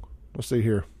wrong. Let's see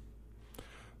here.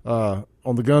 On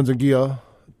the Guns and Gear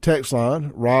text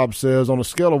line, Rob says, on a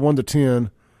scale of 1 to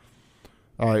 10,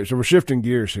 all right, so we're shifting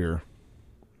gears here.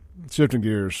 Shifting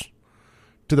gears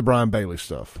to the Brian Bailey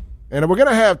stuff. And we're going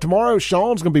to have, tomorrow,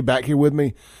 Sean's going to be back here with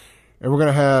me, and we're going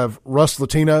to have Russ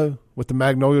Latino with the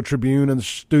Magnolia Tribune in the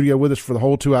studio with us for the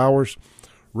whole 2 hours.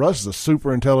 Russ is a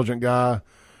super intelligent guy,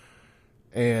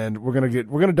 and we're going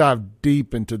to dive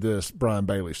deep into this Brian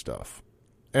Bailey stuff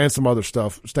and some other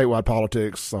stuff, statewide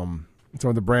politics, some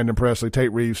of the Brandon Presley,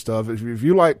 Tate Reeves stuff. If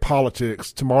you like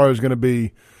politics, tomorrow is going to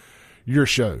be your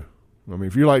show. I mean,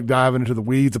 if you like diving into the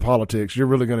weeds of politics, you're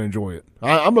really going to enjoy it.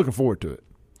 I'm looking forward to it.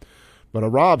 But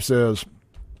Rob says,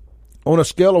 on a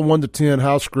scale of 1 to 10,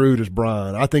 how screwed is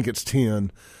Brian? I think it's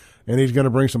 10, and he's going to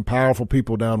bring some powerful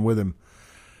people down with him.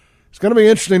 It's going to be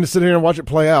interesting to sit here and watch it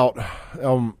play out.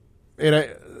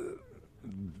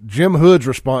 Jim Hood's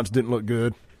response didn't look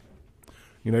good.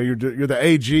 You're the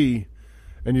AG,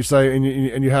 and you say,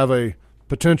 and you have a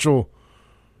potential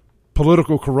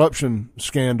political corruption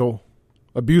scandal,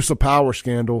 abuse of power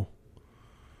scandal,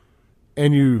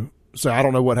 and you say, I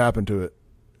don't know what happened to it.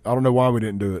 I don't know why we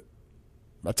didn't do it.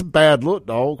 That's a bad look,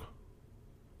 dog.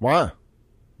 Why?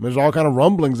 There's all kind of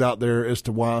rumblings out there as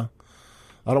to why.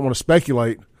 I don't want to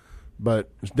speculate, but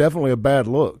it's definitely a bad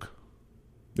look.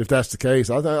 If that's the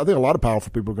case, I think a lot of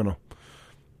powerful people are going to.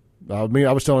 I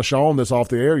was telling Sean this off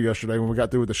the air yesterday when we got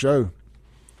through with the show.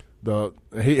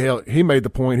 He made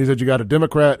the point. He said you got a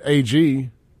Democrat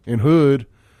AG in Hood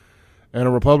and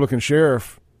a Republican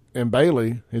sheriff in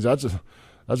Bailey. That's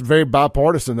very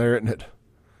bipartisan there, isn't it?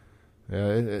 Yeah,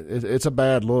 it's a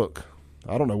bad look.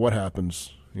 I don't know what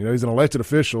happens. He's an elected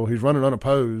official. He's running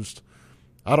unopposed.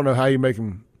 I don't know how you make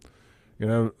him.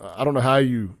 I don't know how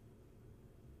you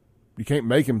can't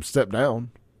make him step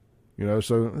down.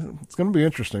 So it's going to be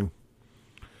interesting.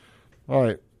 All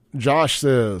right. Josh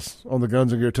says on the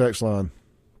Guns and Gear text line,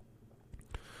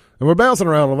 and we're bouncing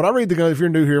around. When I read if you're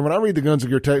new here, when I read the Guns and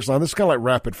Gear text line, this is kind of like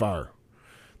rapid fire.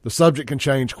 The subject can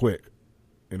change quick.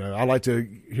 I like to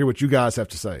hear what you guys have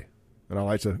to say, and I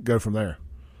like to go from there.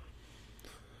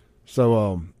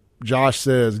 So Josh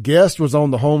says, guest was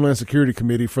on the Homeland Security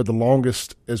Committee for the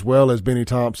longest, as well as Benny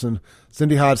Thompson.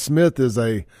 Cindy Hyde-Smith is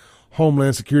on the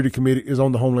Homeland Security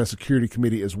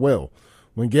Committee as well.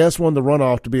 When Guest won the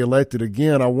runoff to be elected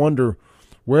again, I wonder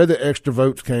where the extra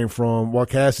votes came from while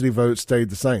Cassidy votes stayed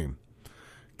the same.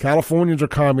 Californians are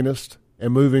communist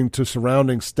and moving to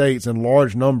surrounding states in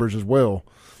large numbers as well.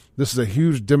 This is a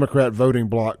huge Democrat voting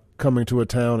bloc coming to a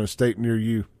town and state near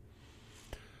you.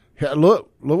 Yeah,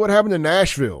 look what happened in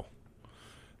Nashville.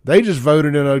 They just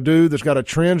voted in a dude that's got a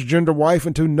transgender wife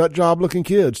and 2 nutjob-looking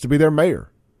kids to be their mayor.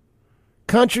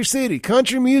 Country City,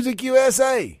 Country Music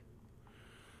USA.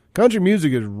 Country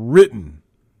music is rotten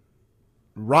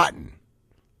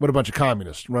with a bunch of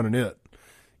communists running it.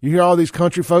 You hear all these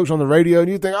country folks on the radio, and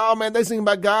you think, oh, man, they sing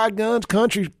about God, guns,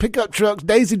 country, pickup trucks,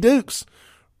 Daisy Dukes,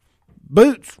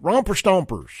 boots, romper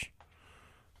stompers.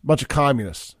 Bunch of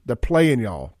communists. They're playing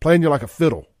you like a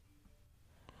fiddle.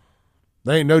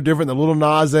 They ain't no different than Little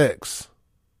Nas X,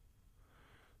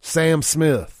 Sam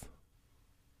Smith.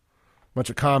 Bunch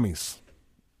of commies.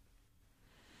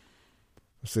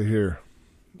 Let's see here.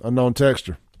 Unknown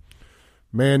texter.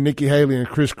 Man, Nikki Haley and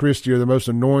Chris Christie are the most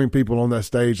annoying people on that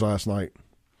stage last night.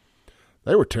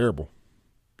 They were terrible.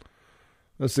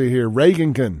 Let's see here.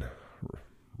 Reagankin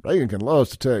loves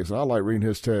to text. I like reading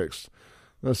his text.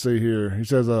 Let's see here. He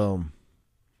says, the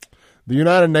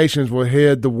United Nations will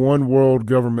head the one world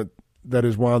government. That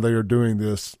is why they are doing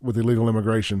this with illegal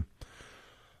immigration.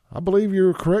 I believe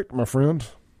you're correct, my friend.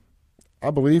 I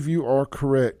believe you are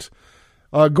correct.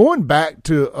 Going back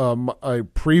to a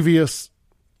previous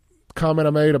comment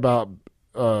I made about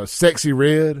Sexy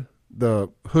Red, the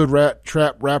hood rat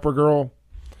trap rapper girl,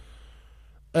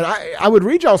 and I would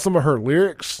read y'all some of her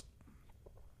lyrics,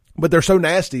 but they're so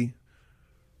nasty.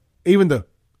 Even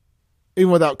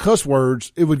without cuss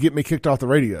words, it would get me kicked off the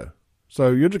radio.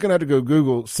 So you're just gonna have to go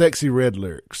Google "Sexy Red"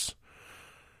 lyrics.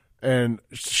 And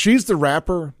she's the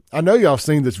rapper. I know y'all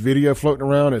seen this video floating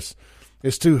around.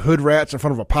 It's two hood rats in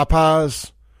front of a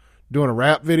Popeyes doing a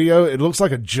rap video. It looks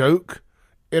like a joke.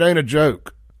 It ain't a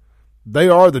joke. They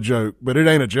are the joke, but it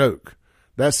ain't a joke.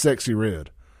 That's Sexy Red.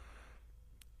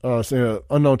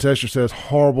 Unknown Tester says,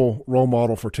 horrible role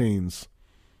model for teens.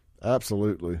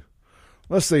 Absolutely.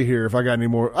 Let's see here if I got any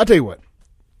more. I'll tell you what.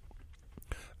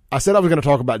 I said I was going to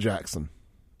talk about Jackson,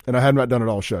 and I have not done it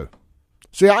all show.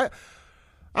 See,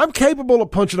 I'm capable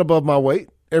of punching above my weight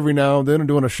every now and then and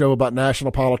doing a show about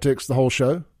national politics the whole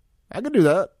show. I can do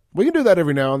that. We can do that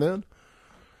every now and then.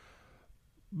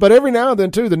 But every now and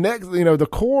then, too, the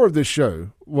core of this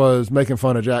show was making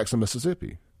fun of Jackson,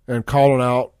 Mississippi, and calling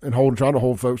out and trying to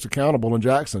hold folks accountable in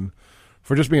Jackson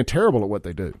for just being terrible at what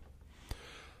they do.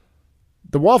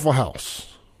 The Waffle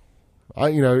House.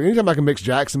 Anytime I can mix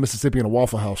Jackson, Mississippi, and a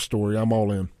Waffle House story, I'm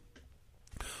all in.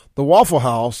 The Waffle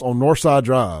House on Northside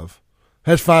Drive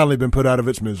has finally been put out of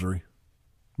its misery.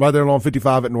 Right there along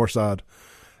 55 at Northside.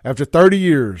 After 30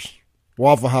 years,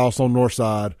 Waffle House on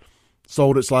Northside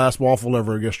sold its last waffle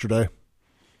ever yesterday.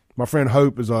 My friend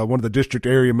Hope is one of the district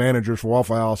area managers for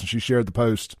Waffle House, and she shared the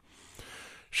post.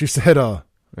 She said,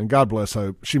 and God bless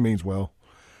Hope, she means well.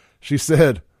 She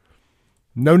said,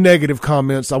 no negative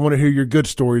comments. I want to hear your good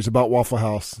stories about Waffle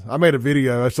House. I made a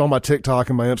video. It's on my TikTok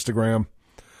and my Instagram,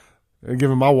 and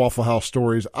giving my Waffle House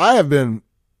stories. I have been,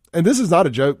 and this is not a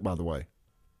joke, by the way.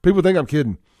 People think I'm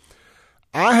kidding.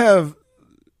 I have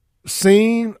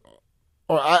seen,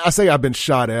 or I say I've been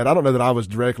shot at. I don't know that I was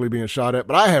directly being shot at,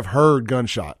 but I have heard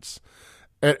gunshots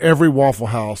at every Waffle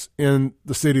House in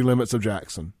the city limits of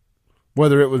Jackson.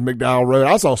 Whether it was McDowell Road.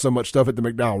 I saw so much stuff at the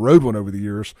McDowell Road one over the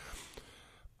years.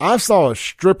 I saw a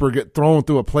stripper get thrown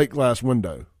through a plate glass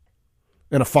window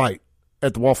in a fight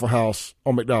at the Waffle House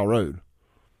on McDowell Road.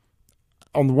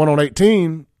 On the one on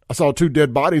 18, I saw 2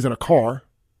 dead bodies in a car.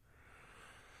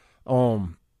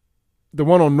 The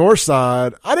one on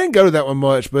Northside, I didn't go to that one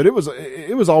much, but it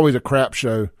was always a crap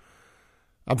show.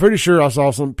 I'm pretty sure I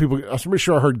saw some people. I'm pretty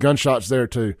sure I heard gunshots there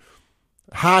too.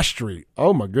 High Street,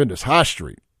 oh my goodness, High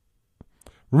Street.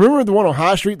 Remember the one on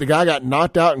High Street? The guy got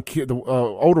knocked out and the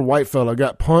older white fellow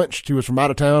got punched. He was from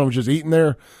out of town and was just eating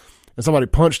there, and somebody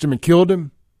punched him and killed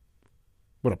him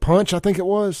with a punch. I think it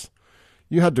was.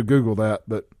 You had to Google that,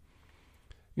 but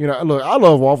look, I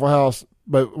love Waffle House,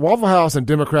 but Waffle House in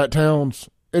Democrat towns,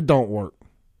 it don't work.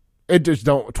 It just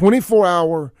don't.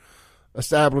 24-hour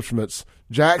establishments.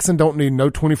 Jackson don't need no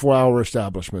 24-hour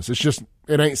establishments.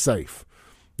 It ain't safe.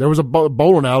 There was a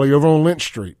bowling alley over on Lynch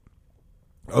Street.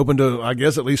 Open to, I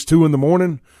guess, at least 2 in the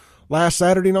morning last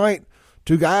Saturday night.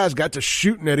 2 guys got to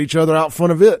shooting at each other out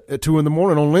front of it at 2 in the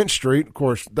morning on Lynch Street. Of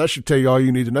course, that should tell you all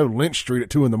you need to know. Lynch Street at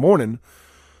 2 in the morning,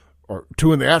 or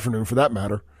 2 in the afternoon for that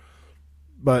matter.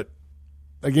 But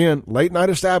again, late night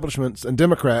establishments and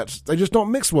Democrats, they just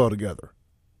don't mix well together.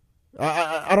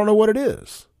 I don't know what it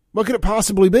is. What could it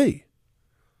possibly be?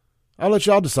 I'll let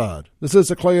y'all decide. This is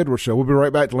the Clay Edwards Show. We'll be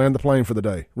right back to land the plane for the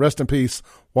day. Rest in peace,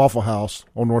 Waffle House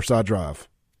on Northside Drive.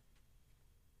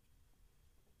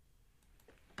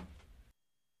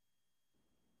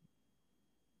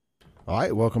 All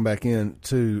right, welcome back in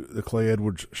to the Clay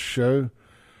Edwards Show.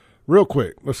 Real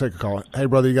quick, let's take a call. Hey,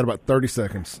 brother, you got about 30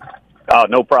 seconds. Oh,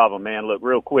 no problem, man. Look,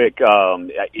 real quick,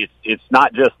 it's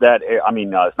not just that.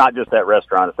 It's not just that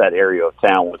restaurant. It's that area of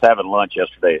town. I was having lunch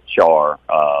yesterday at Char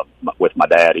with my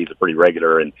dad. He's a pretty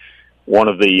regular, and one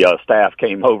of the staff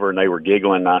came over and they were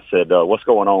giggling. And I said, "What's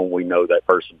going on?" We know that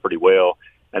person pretty well,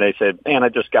 and they said, "Man, I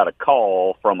just got a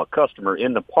call from a customer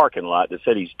in the parking lot that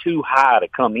said he's too high to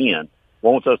come in.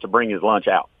 Wants us to bring his lunch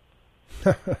out."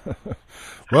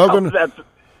 Welcome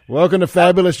to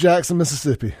fabulous Jackson,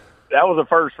 Mississippi. That was a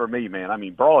first for me, man. I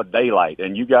mean, broad daylight,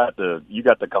 and you got the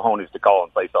cojones to call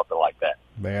and say something like that.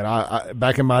 Man, I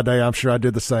back in my day, I'm sure I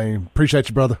did the same. Appreciate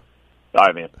you, brother. All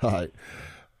right, man. All right.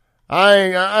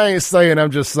 I ain't saying.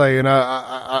 I'm just saying.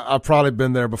 I've probably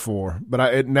been there before,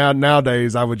 but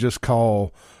nowadays I would just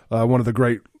call one of the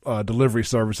great delivery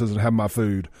services and have my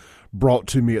food brought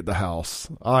to me at the house.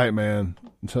 All right, man.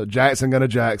 So Jackson gonna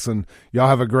Jackson. Y'all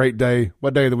have a great day.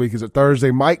 What day of the week is it?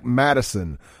 Thursday. Mike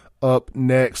Madison up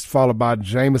next, followed by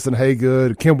Jameson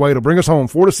Haygood. Kim Wade will bring us home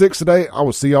 4 to 6 today. I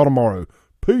will see y'all tomorrow.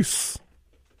 Peace.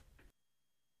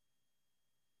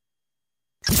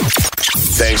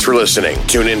 Thanks for listening.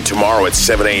 Tune in tomorrow at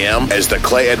 7 a.m. as the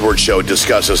Clay Edwards Show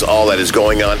discusses all that is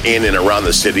going on in and around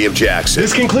the city of Jackson.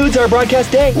 This concludes our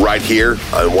broadcast day. Right here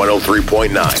on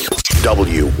 103.9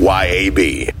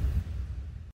 WYAB.